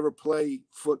time they ever play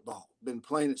football, been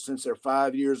playing it since they're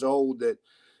 5 years old, that,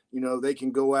 they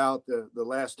can go out. The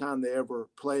last time they ever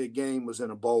play a game was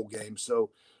in a bowl game. So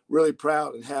really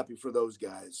proud and happy for those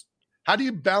guys. How do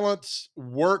you balance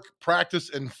work,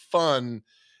 practice, and fun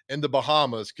in the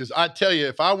Bahamas? Because I tell you,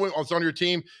 if I was on your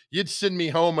team, you'd send me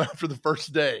home after the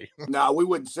first day. No, we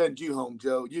wouldn't send you home,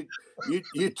 Joe.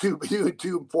 You're too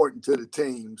important to the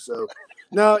team. So,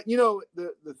 no,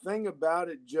 the thing about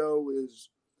it, Joe, is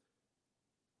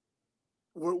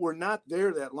we're not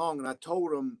there that long. And I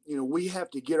told them, we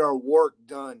have to get our work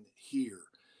done here.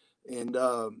 And,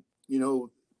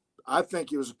 I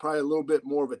think it was probably a little bit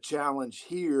more of a challenge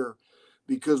here,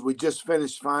 because we just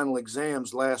finished final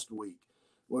exams last week.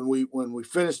 When we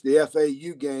finished the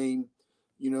FAU game,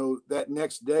 that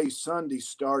next day, Sunday,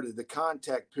 started the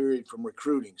contact period from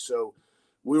recruiting. So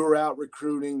we were out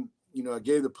recruiting. I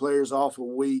gave the players off a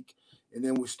week, and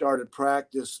then we started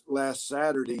practice last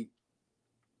Saturday,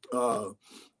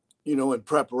 in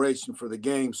preparation for the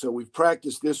game. So we've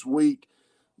practiced this week,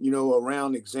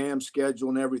 around exam schedule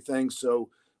and everything. So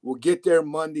we'll get there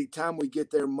Monday. Time we get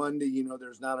there Monday,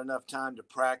 there's not enough time to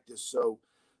practice. So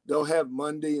they'll have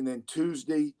Monday, and then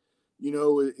Tuesday,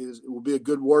 it will be a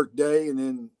good work day. And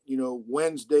then,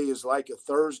 Wednesday is like a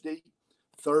Thursday.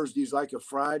 Thursday's like a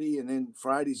Friday, and then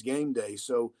Friday's game day.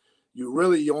 So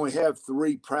you only have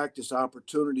 3 practice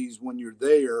opportunities when you're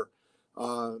there.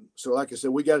 So like I said,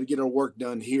 we got to get our work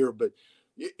done here, but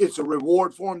it's a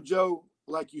reward for them, Joe,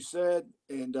 like you said.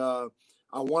 And,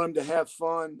 I want them to have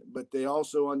fun, but they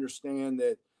also understand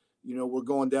that, we're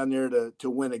going down there to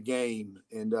win a game,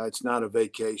 and it's not a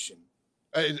vacation.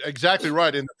 Exactly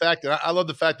right. And the fact that I love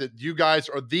the fact that you guys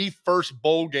are the first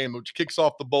bowl game, which kicks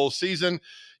off the bowl season.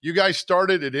 You guys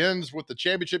started, it ends with the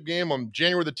championship game on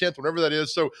January the 10th, whenever that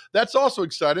is. So that's also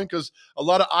exciting, because a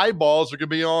lot of eyeballs are going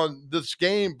to be on this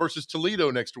game versus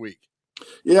Toledo next week.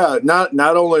 Yeah, not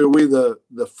only are we the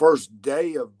first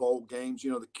day of bowl games,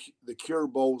 the Cure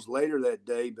Bowl's later that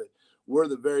day, but we're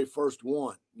the very first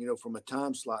one, from a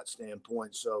time slot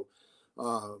standpoint. So,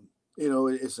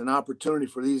 it's an opportunity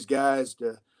for these guys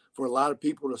for a lot of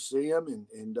people to see them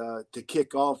and to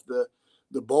kick off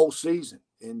the bowl season.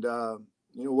 And,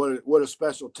 what a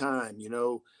special time,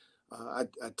 I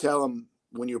tell them,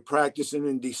 when you're practicing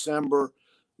in December,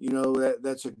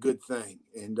 that's a good thing.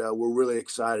 And we're really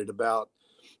excited about,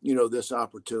 this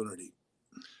opportunity.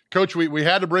 Coach, we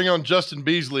had to bring on Justin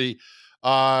Beasley.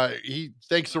 He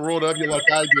thinks the world of you like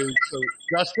I do. So,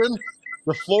 Justin,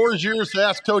 the floor is yours to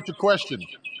ask Coach a question.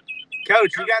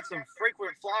 Coach, you got some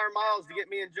frequent flyer miles to get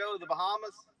me and Joe to the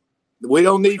Bahamas? We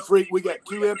don't need we got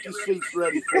 2 empty seats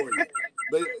ready for you.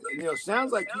 But,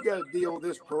 sounds like you got to deal with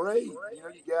this parade.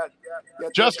 You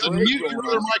got Justin, mute your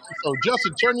other microphone.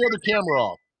 Justin, turn the other camera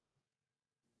off.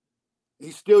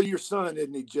 He's still your son,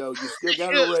 isn't he, Joe? You still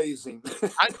got to raise him.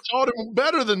 I taught him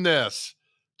better than this.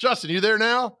 Justin, you there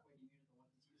now?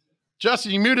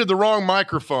 Justin, you muted the wrong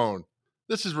microphone.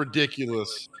 This is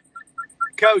ridiculous.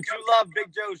 Coach, you love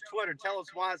Big Joe's Twitter. Tell us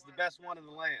why it's the best one in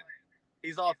the land.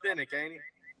 He's authentic, ain't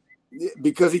he?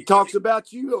 Because he talks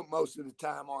about you most of the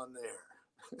time on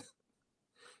there.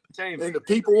 And the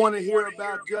people want to hear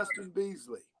about Justin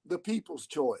Beasley, the people's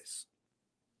choice.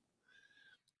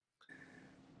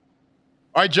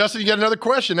 All right, Justin, you got another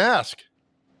question? Ask.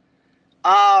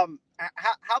 How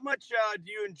much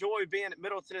do you enjoy being at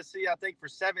Middle Tennessee? I think for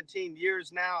 17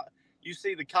 years now, you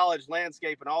see the college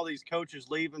landscape and all these coaches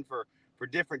leaving for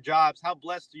different jobs. How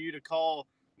blessed are you to call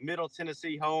Middle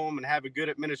Tennessee home and have a good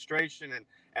administration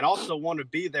and also want to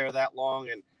be there that long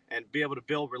and be able to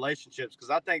build relationships, because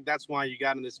I think that's why you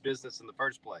got in this business in the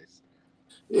first place.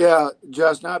 Yeah,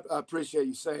 Justin, I appreciate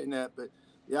you saying that, but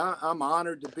yeah, I'm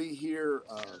honored to be here.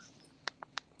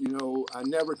 I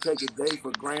never take a day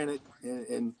for granted,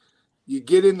 and you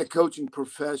get in the coaching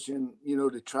profession,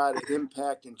 to try to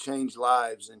impact and change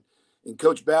lives. And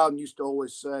Coach Bowden used to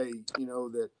always say,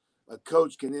 that a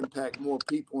coach can impact more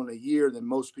people in a year than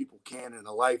most people can in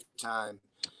a lifetime.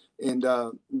 And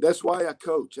that's why I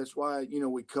coach. That's why,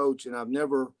 we coach. And I've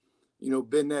never,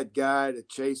 been that guy to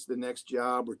chase the next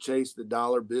job or chase the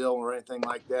dollar bill or anything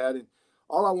like that. And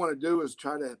all I want to do is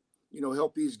try to,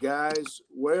 help these guys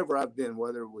wherever I've been,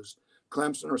 whether it was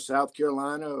Clemson or South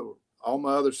Carolina or all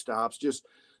my other stops, just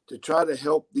to try to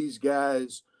help these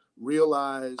guys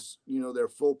realize, their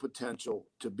full potential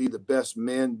to be the best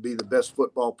men, be the best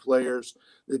football players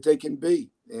that they can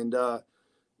be. And,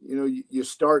 you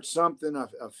start something, I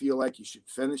feel like you should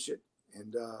finish it.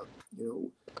 And,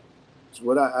 it's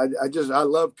what I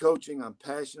love coaching. I'm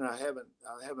passionate. I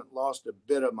haven't lost a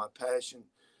bit of my passion,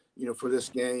 for this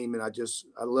game. And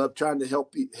I love trying to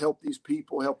help these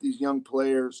people, help these young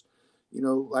players,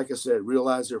 like I said,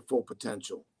 realize their full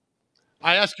potential.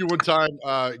 I asked you one time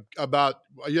about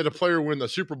you had a player win the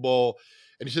Super Bowl,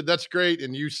 and you said, that's great.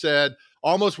 And you said,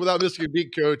 almost without missing a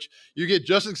beat, Coach, you get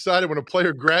just excited when a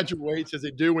player graduates as they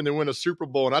do when they win a Super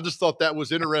Bowl. And I just thought that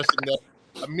was interesting that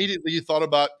immediately you thought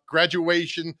about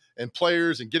graduation and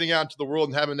players and getting out into the world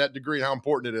and having that degree and how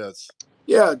important it is.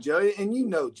 Yeah, Joe. And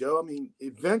Joe, I mean,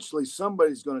 eventually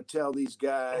somebody's going to tell these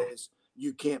guys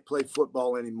you can't play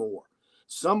football anymore.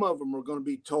 Some of them are going to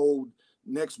be told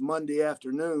next Monday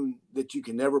afternoon that you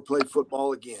can never play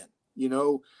football again.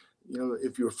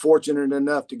 If you're fortunate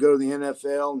enough to go to the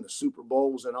NFL and the Super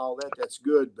Bowls and all that, that's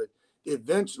good. But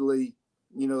eventually,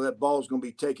 that ball's going to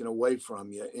be taken away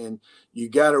from you. And you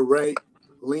got to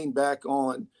lean back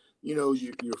on,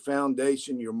 your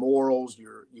foundation, your morals,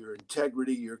 your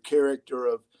integrity, your character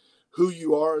of who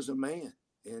you are as a man.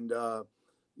 And,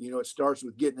 it starts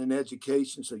with getting an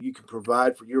education so you can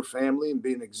provide for your family and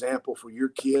be an example for your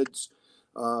kids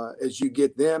as you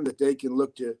get them, that they can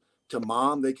look to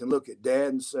mom, they can look at dad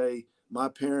and say, my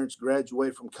parents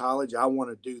graduated from college. I want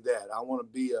to do that. I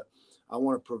want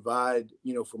to provide,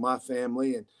 for my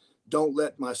family, and don't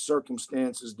let my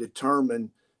circumstances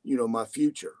determine, my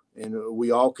future. And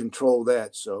we all control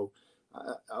that. So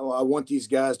I want these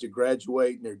guys to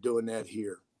graduate, and they're doing that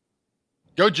here.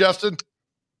 Go, Justin.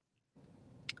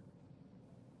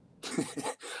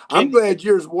 I'm glad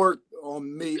yours worked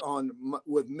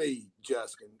with me,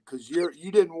 Justin, because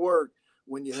you didn't work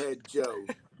when you had Joe.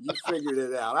 You figured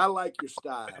it out. I like your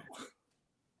style.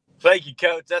 Thank you,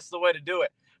 Coach. That's the way to do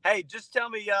it. Hey, just tell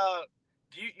me,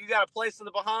 you got a place in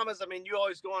the Bahamas? I mean, you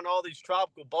always go on all these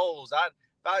tropical bowls. If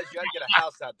I was you, I'd get a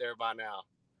house out there by now.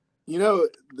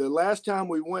 The last time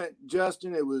we went,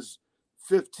 Justin, it was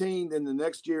 15. And the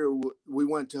next year we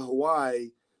went to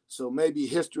Hawaii. So maybe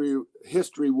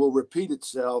history will repeat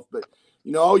itself. But,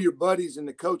 all your buddies in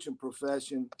the coaching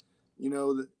profession,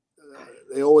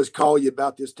 they always call you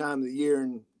about this time of the year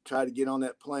and try to get on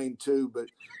that plane too. But,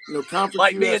 Conference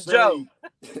like USA, me and Joe.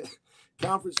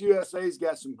 Conference USA's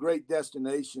got some great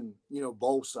destination,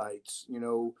 bowl sites,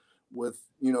 with,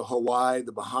 Hawaii,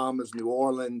 the Bahamas, New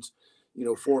Orleans,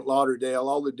 Fort Lauderdale,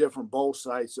 all the different bowl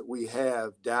sites that we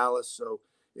have, Dallas. So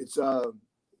it's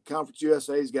Conference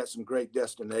USA's got some great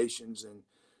destinations, and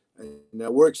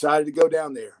we're excited to go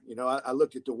down there. I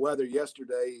looked at the weather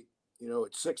yesterday, at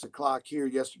 6:00 here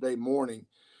yesterday morning,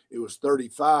 it was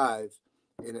 35.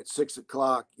 And at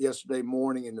 6:00 yesterday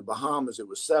morning in the Bahamas, it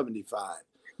was 75.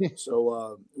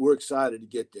 So we're excited to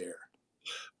get there.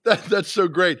 That's so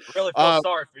great. Really feel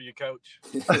sorry for you, Coach.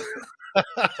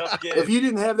 If you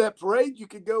didn't have that parade, you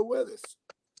could go with us.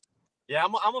 Yeah,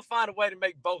 I'm going to find a way to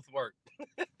make both work.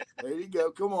 There you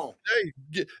go. Come on.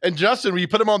 Hey, and Justin, when you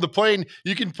put him on the plane,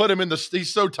 you can put him in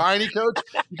he's so tiny, Coach.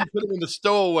 You can put him in the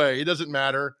stowaway. It doesn't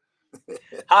matter.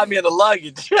 Hide me in the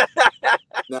luggage.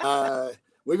 Nah,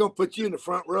 we're going to put you in the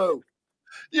front row.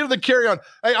 The carry-on.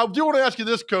 Hey, I do want to ask you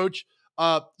this, Coach.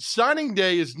 Signing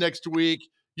day is next week.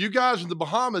 You guys in the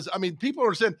Bahamas, I mean, people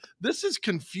understand this is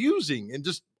confusing and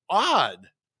just odd.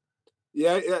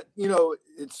 Yeah,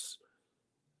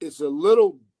 it's a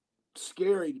little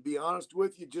scary, to be honest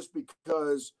with you, just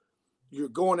because you're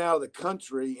going out of the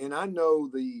country. And I know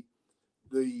the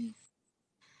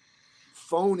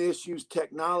phone issues,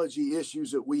 technology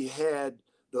issues that we had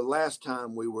the last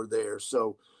time we were there.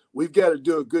 So we've got to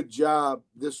do a good job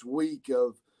this week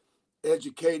of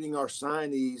educating our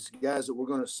signees, guys that we're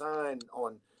going to sign,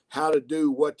 on how to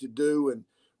do, what to do. And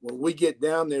when we get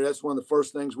down there, that's one of the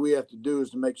first things we have to do,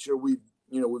 is to make sure we've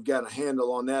got a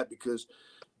handle on that, because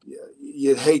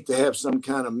you'd hate to have some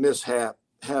kind of mishap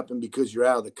happen because you're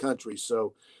out of the country.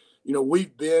 So,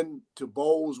 we've been to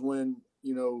bowls when,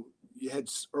 you had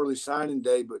early signing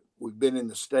day, but we've been in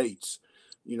the States,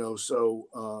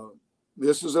 so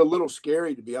this is a little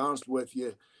scary, to be honest with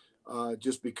you,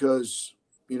 just because,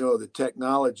 the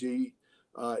technology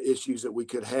issues that we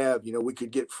could have. We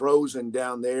could get frozen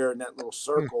down there in that little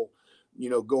circle,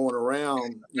 going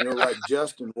around, like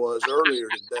Justin was earlier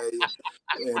today.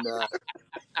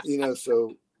 And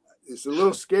so it's a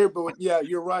little scary, but yeah,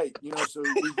 you're right. So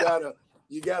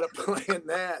you gotta plan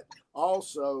that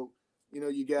also.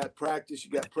 You got practice,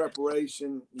 you got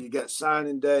preparation, you got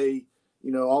signing day,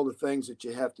 all the things that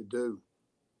you have to do.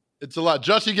 It's a lot.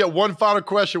 Justin, you get one final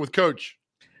question with Coach.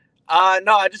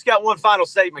 No, I just got one final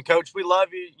statement, Coach. We love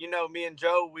you. Me and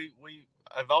Joe, we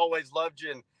have always loved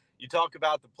you. And you talk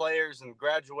about the players and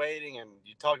graduating, and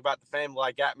you talk about the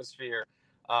family-like atmosphere.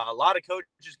 A lot of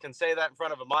coaches can say that in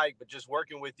front of a mic, but just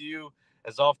working with you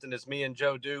as often as me and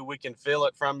Joe do, we can feel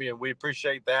it from you, and we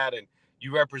appreciate that. And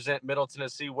you represent Middle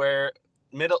Tennessee well,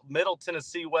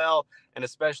 and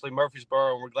especially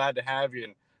Murfreesboro, and we're glad to have you.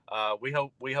 And we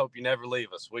hope you never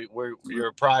leave us. You're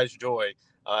a prized joy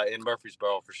in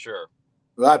Murfreesboro for sure.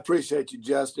 Well, I appreciate you,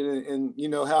 Justin, and you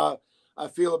know how I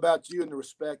feel about you and the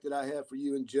respect that I have for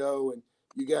you and Joe, and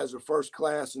you guys are first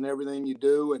class in everything you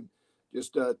do, and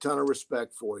just a ton of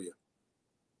respect for you.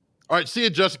 All right, see you,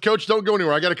 Justin. Coach, don't go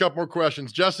anywhere. I got a couple more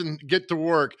questions. Justin, get to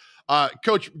work.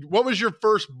 Coach, what was your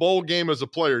first bowl game as a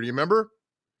player? Do you remember?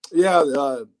 Yeah,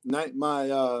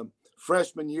 my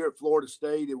freshman year at Florida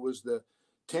State, it was the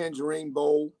Tangerine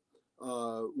Bowl,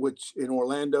 which in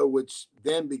Orlando, which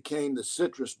then became the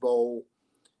Citrus Bowl.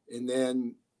 And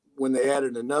then when they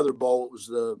added another bowl, it was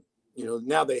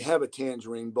now they have a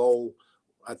Tangerine Bowl.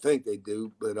 I think they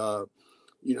do, but so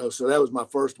that was my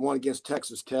first one against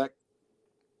Texas Tech.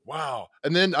 Wow.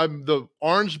 And then the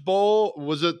Orange Bowl,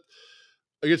 was it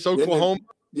against Oklahoma?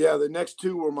 The next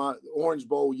two were my Orange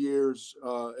Bowl years,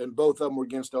 and both of them were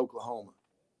against Oklahoma.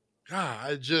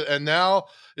 God, and now,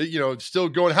 it's still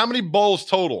going. How many bowls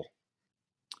total?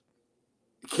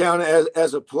 Count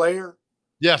as a player?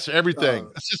 Yes,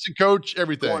 everything. Assistant coach,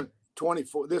 everything.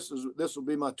 24. This will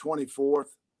be my 24th.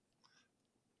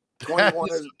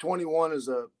 21 as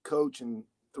a coach and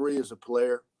 3 as a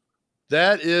player.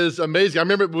 That is amazing. I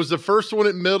remember it was the first one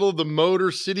at Middle, the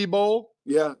Motor City Bowl.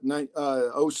 Yeah,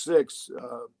 06,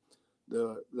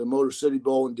 the Motor City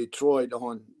Bowl in Detroit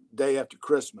on day after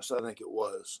Christmas, I think it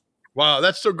was. Wow,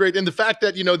 that's so great. And the fact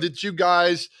that, that you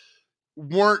guys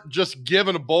weren't just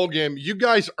given a bowl game. You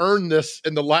guys earned this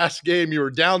in the last game. You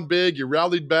were down big. You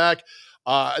rallied back.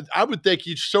 I would think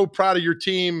you're so proud of your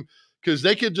team because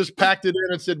they could just packed it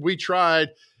in and said, we tried.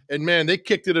 And, man, they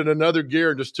kicked it in another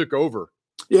gear and just took over.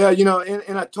 Yeah,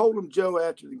 and I told him, Joe,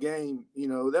 after the game,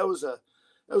 that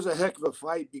was a heck of a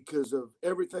fight because of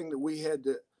everything that we had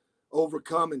to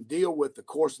overcome and deal with the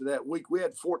course of that week. We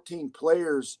had 14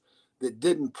 players that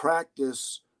didn't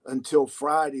practice until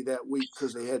Friday that week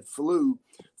because they had flu.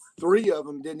 3 of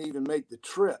them didn't even make the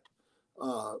trip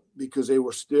because they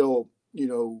were still,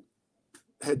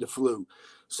 had the flu.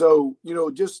 So,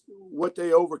 just what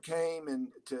they overcame and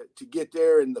to get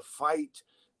there and the fight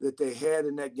that they had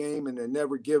in that game and the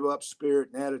never give up spirit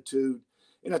and attitude.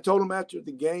 And I told them after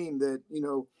the game that,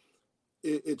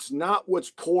 it's not what's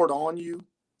poured on you.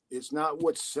 It's not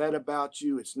what's said about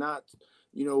you. It's not,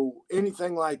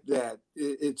 anything like that.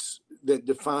 It's that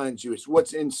defines you. It's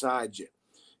what's inside you,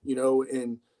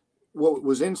 and what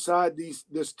was inside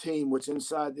this team, what's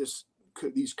inside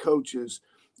these coaches,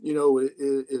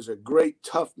 is a great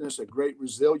toughness, a great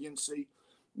resiliency,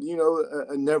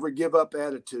 a never give up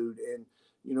attitude. And,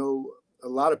 a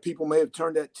lot of people may have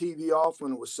turned that TV off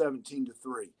when it was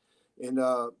 17-3, and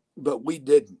but we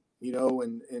didn't,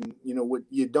 and what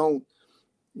you don't,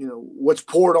 what's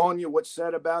poured on you, what's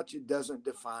said about you doesn't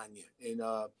define you, and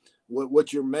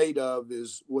what you're made of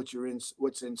is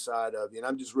what's inside of you. And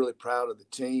I'm just really proud of the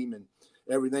team and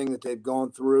everything that they've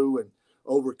gone through and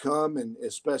overcome, and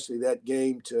especially that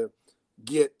game to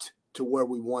get to where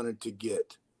we wanted to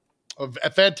get.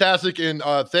 Fantastic, and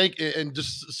and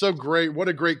just so great. What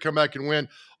a great comeback and win.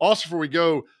 Also, before we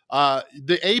go,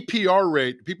 the APR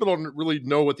rate, people don't really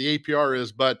know what the APR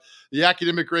is, but the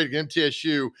academic rating at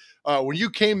MTSU, when you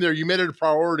came there, you made it a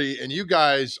priority, and you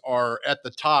guys are at the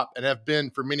top and have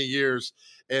been for many years,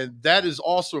 and that is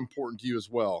also important to you as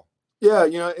well. Yeah,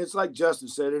 it's like Justin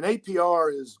said, an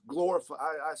APR is glorified.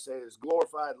 I say it's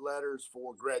glorified letters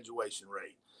for graduation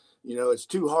rate. It's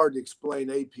too hard to explain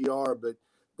APR, but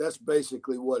that's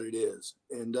basically what it is.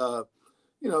 And, to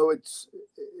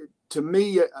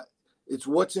me, it's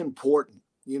what's important.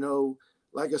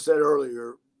 Like I said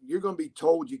earlier, you're going to be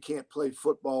told you can't play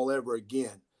football ever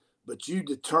again, but you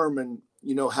determine,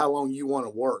 how long you want to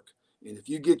work. And if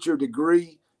you get your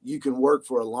degree, you can work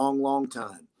for a long, long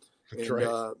time. That's and,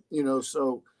 right.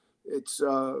 So it's,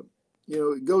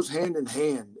 it goes hand in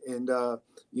hand. And,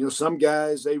 some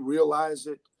guys, they realize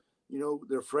it,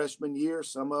 their freshman year.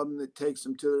 Some of them, it takes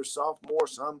them to their sophomore.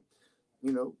 Some,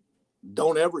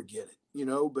 don't ever get it,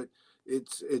 but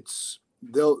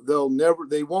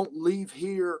they won't leave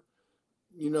here,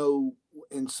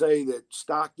 and say that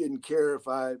Stock didn't care if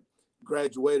I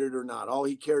graduated or not. All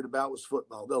he cared about was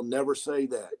football. They'll never say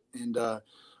that. And I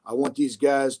want these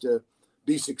guys to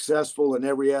be successful in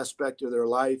every aspect of their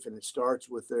life. And it starts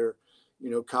with their,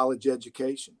 college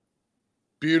education.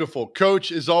 Beautiful.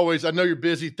 Coach, as always, I know you're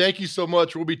busy. Thank you so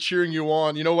much. We'll be cheering you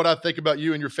on. You know what I think about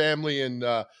you and your family, and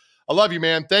I love you,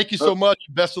 man. Thank you so much.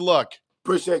 Best of luck.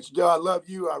 Appreciate you, Joe. I love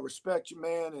you. I respect you,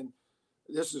 man. And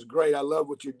this is great. I love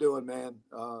what you're doing, man.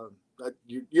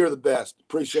 You're the best.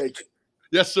 Appreciate you.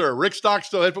 Yes, sir. Rick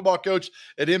Stockstill, head football coach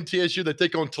at MTSU. They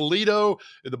take on Toledo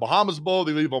in the Bahamas Bowl.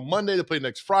 They leave on Monday. They play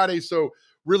next Friday. So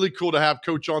really cool to have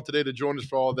Coach on today to join us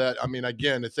for all that. I mean,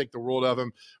 again, to think the world of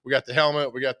him. We got the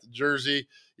helmet. We got the jersey.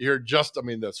 You heard the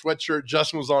sweatshirt.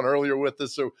 Justin was on earlier with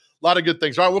us. So a lot of good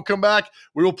things. All right, we'll come back.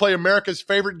 We will play America's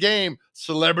favorite game,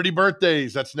 Celebrity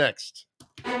Birthdays. That's next.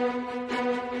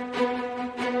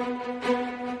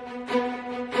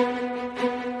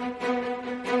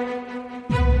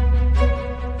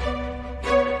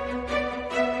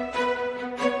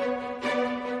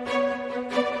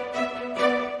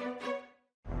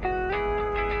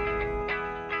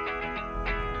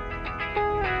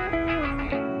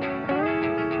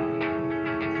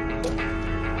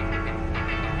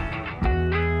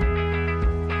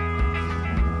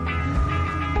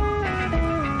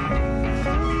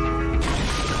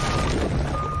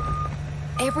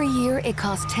 Every year, it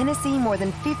costs Tennessee more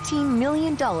than $15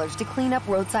 million to clean up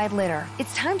roadside litter.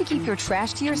 It's time to keep your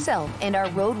trash to yourself and our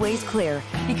roadways clear,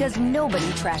 because nobody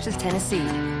trashes Tennessee.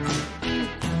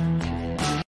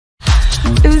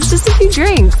 It was just a few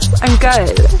drinks. I'm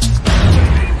good.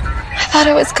 I thought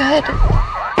it was good.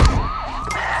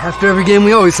 After every game,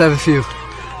 we always have a few.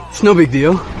 It's no big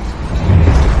deal.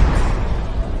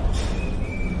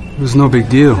 It was no big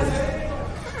deal.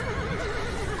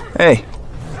 Hey.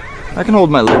 I can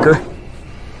hold my liquor.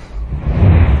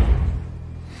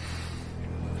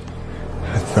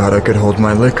 I thought I could hold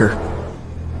my liquor.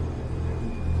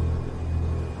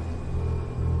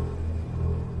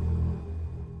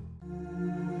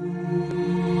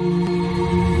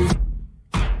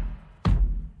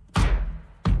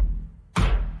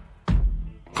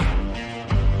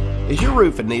 Is your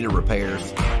roof in need of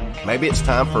repairs? Maybe it's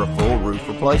time for a full roof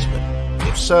replacement.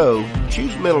 If so,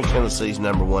 choose Middle Tennessee's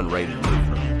 #1 rated roofer.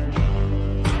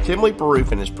 Timley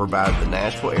Roofing has provided the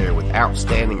Nashville area with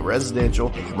outstanding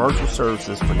residential and commercial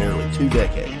services for nearly 2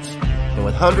 decades. And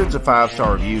with hundreds of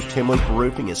 5-star reviews, Timley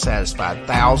Roofing has satisfied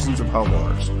thousands of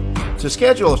homeowners. To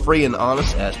schedule a free and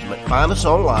honest estimate, find us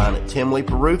online at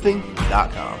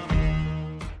timleyroofing.com.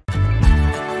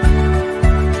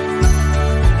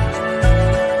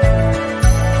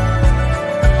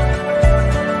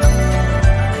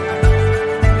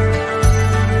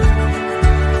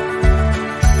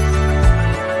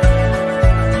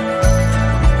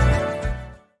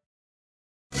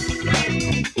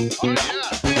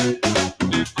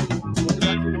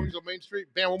 Street.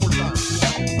 Bam, one more time.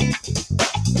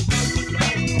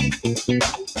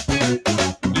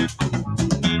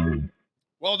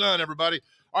 Well done, everybody.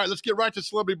 All right, let's get right to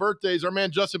celebrity birthdays. Our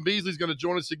man Justin Beasley is going to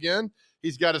join us again.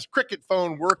 He's got his cricket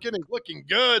phone working and looking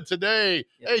good today.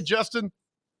 Yes. Hey, Justin.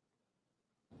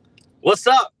 What's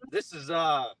up? This is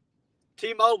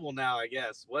T-Mobile now, I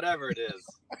guess. Whatever it is.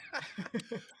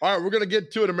 All right, we're going to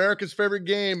get to it. America's favorite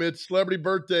game. It's celebrity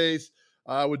birthdays.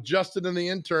 With Justin and the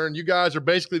intern. You guys are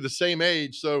basically the same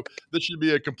age, so this should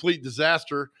be a complete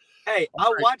disaster. Hey,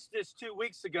 I watched this 2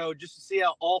 weeks ago just to see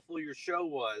how awful your show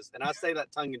was, and I say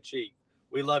that tongue-in-cheek.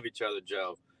 We love each other,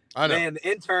 Joe. I know. Man, the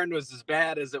intern was as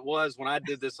bad as it was when I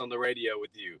did this on the radio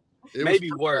with you. Maybe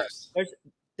worse.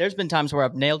 There's been times where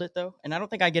I've nailed it, though, and I don't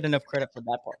think I get enough credit for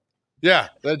that part. Yeah,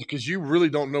 that's because you really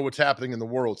don't know what's happening in the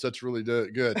world, so that's really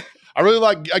good. I really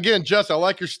like, again, Jess, I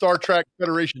like your Star Trek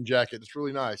Federation jacket. It's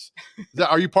really nice.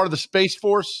 Are you part of the Space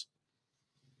Force?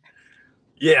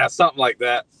 Yeah, something like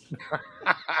that.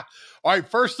 All right,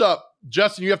 first up,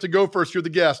 Justin, you have to go first. You're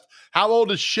the guest. How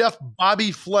old is Chef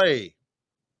Bobby Flay?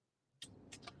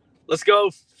 Let's go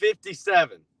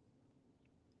 57.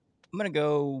 I'm going to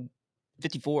go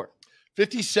 54.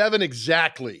 57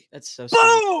 exactly. That's so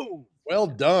boom! Well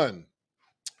done.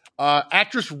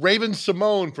 Actress Raven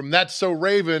Simone from That's So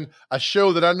Raven, a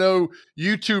show that I know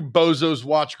you two bozos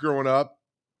watched growing up.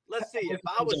 Let's see. If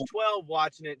I was 12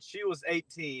 watching it, she was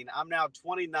 18. I'm now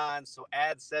 29, so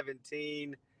add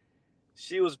 17.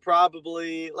 She was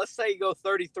probably, let's say, go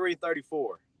 33,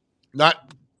 34.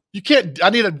 You can't. I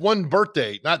need one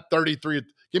birthday, not 33.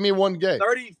 Give me one gay.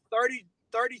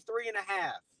 33 and a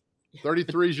half.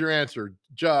 33 is your answer.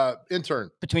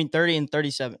 Intern. Between 30 and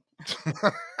 37.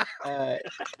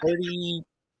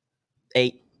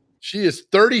 38. She is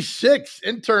 36.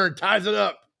 Intern ties it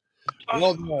up.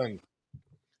 Well done.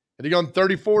 Had you gone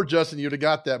 34, Justin, you'd have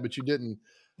got that, but you didn't.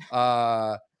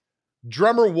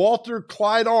 Drummer Walter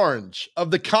Clyde Orange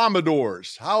of the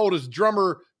Commodores. How old is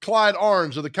drummer Clyde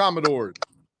Orange of the Commodores?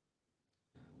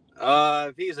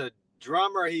 If he's a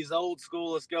drummer, he's old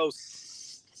school. Let's go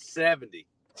 70.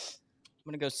 I'm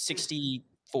going to go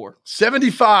 64.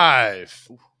 75.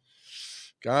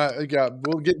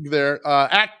 We'll get there.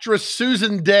 Actress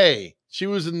Susan Day. She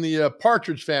was in the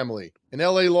Partridge Family in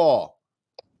L.A. Law.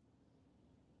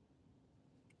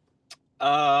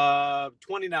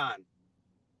 29.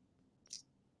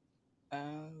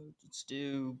 Let's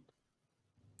do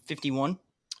 51.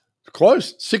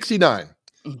 Close. 69.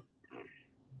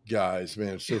 Guys,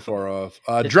 man, so far off.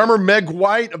 Drummer Meg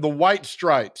White of the White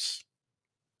Stripes.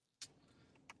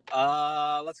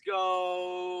 Let's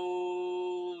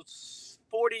go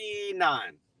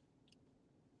 49.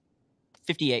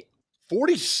 58.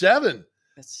 47.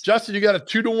 Justin, you got a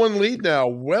 2-1 lead now.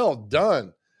 Well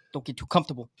done. Don't get too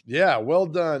comfortable. Yeah, well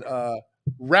done.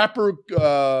 Rapper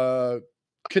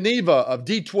Kaniva of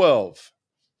D12.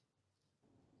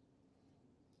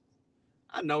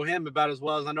 I know him about as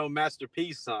well as I know Master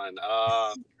P's son.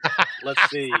 Let's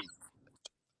see.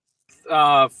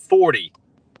 40.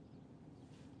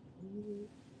 I'm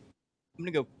going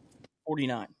to go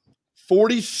 49.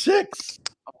 46.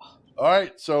 All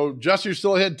right. So, Justin, you're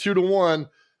still ahead 2-1.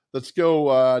 Let's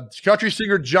go. Country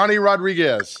singer Johnny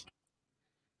Rodriguez.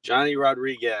 Johnny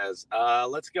Rodriguez.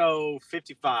 Let's go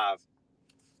 55.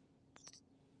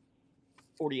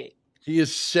 48. He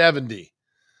is 70.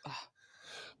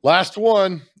 Last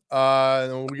one.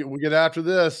 We get after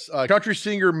this. Country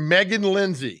singer Megan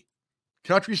Lindsay.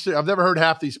 I've never heard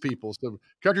half these people. So,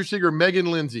 country singer Megan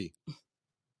Lindsay.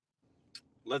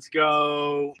 Let's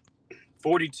go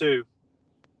 42.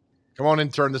 Come on,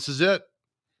 intern. This is it.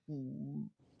 I'm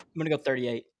going to go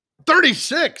 38.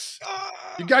 36.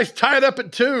 You guys tied up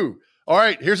at 2. All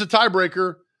right, here's a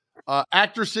tiebreaker.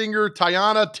 Actor-singer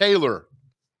Tiana Taylor.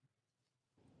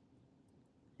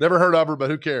 Never heard of her,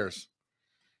 but who cares?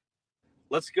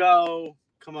 Let's go.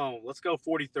 Come on. Let's go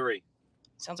 43.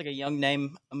 Sounds like a young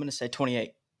name. I'm going to say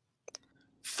 28.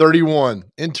 31.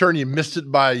 Intern, you missed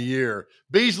it by a year.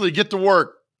 Beasley, get to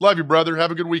work. Love you, brother.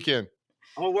 Have a good weekend.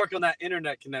 I'm going to work on that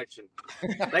internet connection.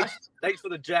 Thanks for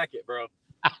the jacket, bro.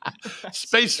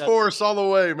 Space Force all the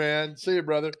way, man. See you,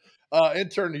 brother.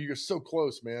 Intern, you're so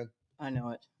close, man. I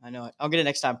know it. I'll get it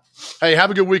next time. Hey,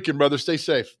 have a good weekend, brother. Stay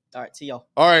safe. All right. See y'all.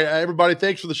 All right, everybody.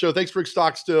 Thanks for the show. Thanks, Rick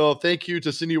Stockstill. Thank you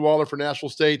to Cindy Waller for Nashville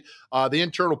State. The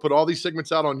intern will put all these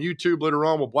segments out on YouTube later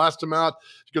on. We'll blast them out.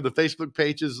 Go to the Facebook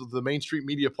pages of the Main Street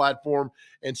Media platform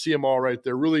and see them all right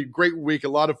there. Really great week. A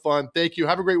lot of fun. Thank you.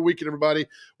 Have a great weekend, everybody.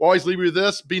 We'll always leave you with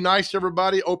this. Be nice to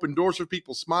everybody. Open doors for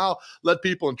people. Smile. Let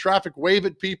people in traffic wave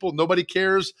at people. Nobody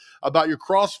cares about your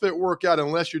CrossFit workout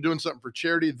unless you're doing something for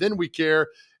charity. Then we care.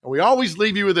 And we always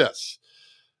leave you with this.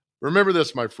 Remember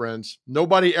this, my friends.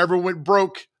 Nobody ever went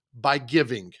broke by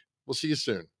giving. We'll see you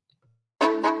soon.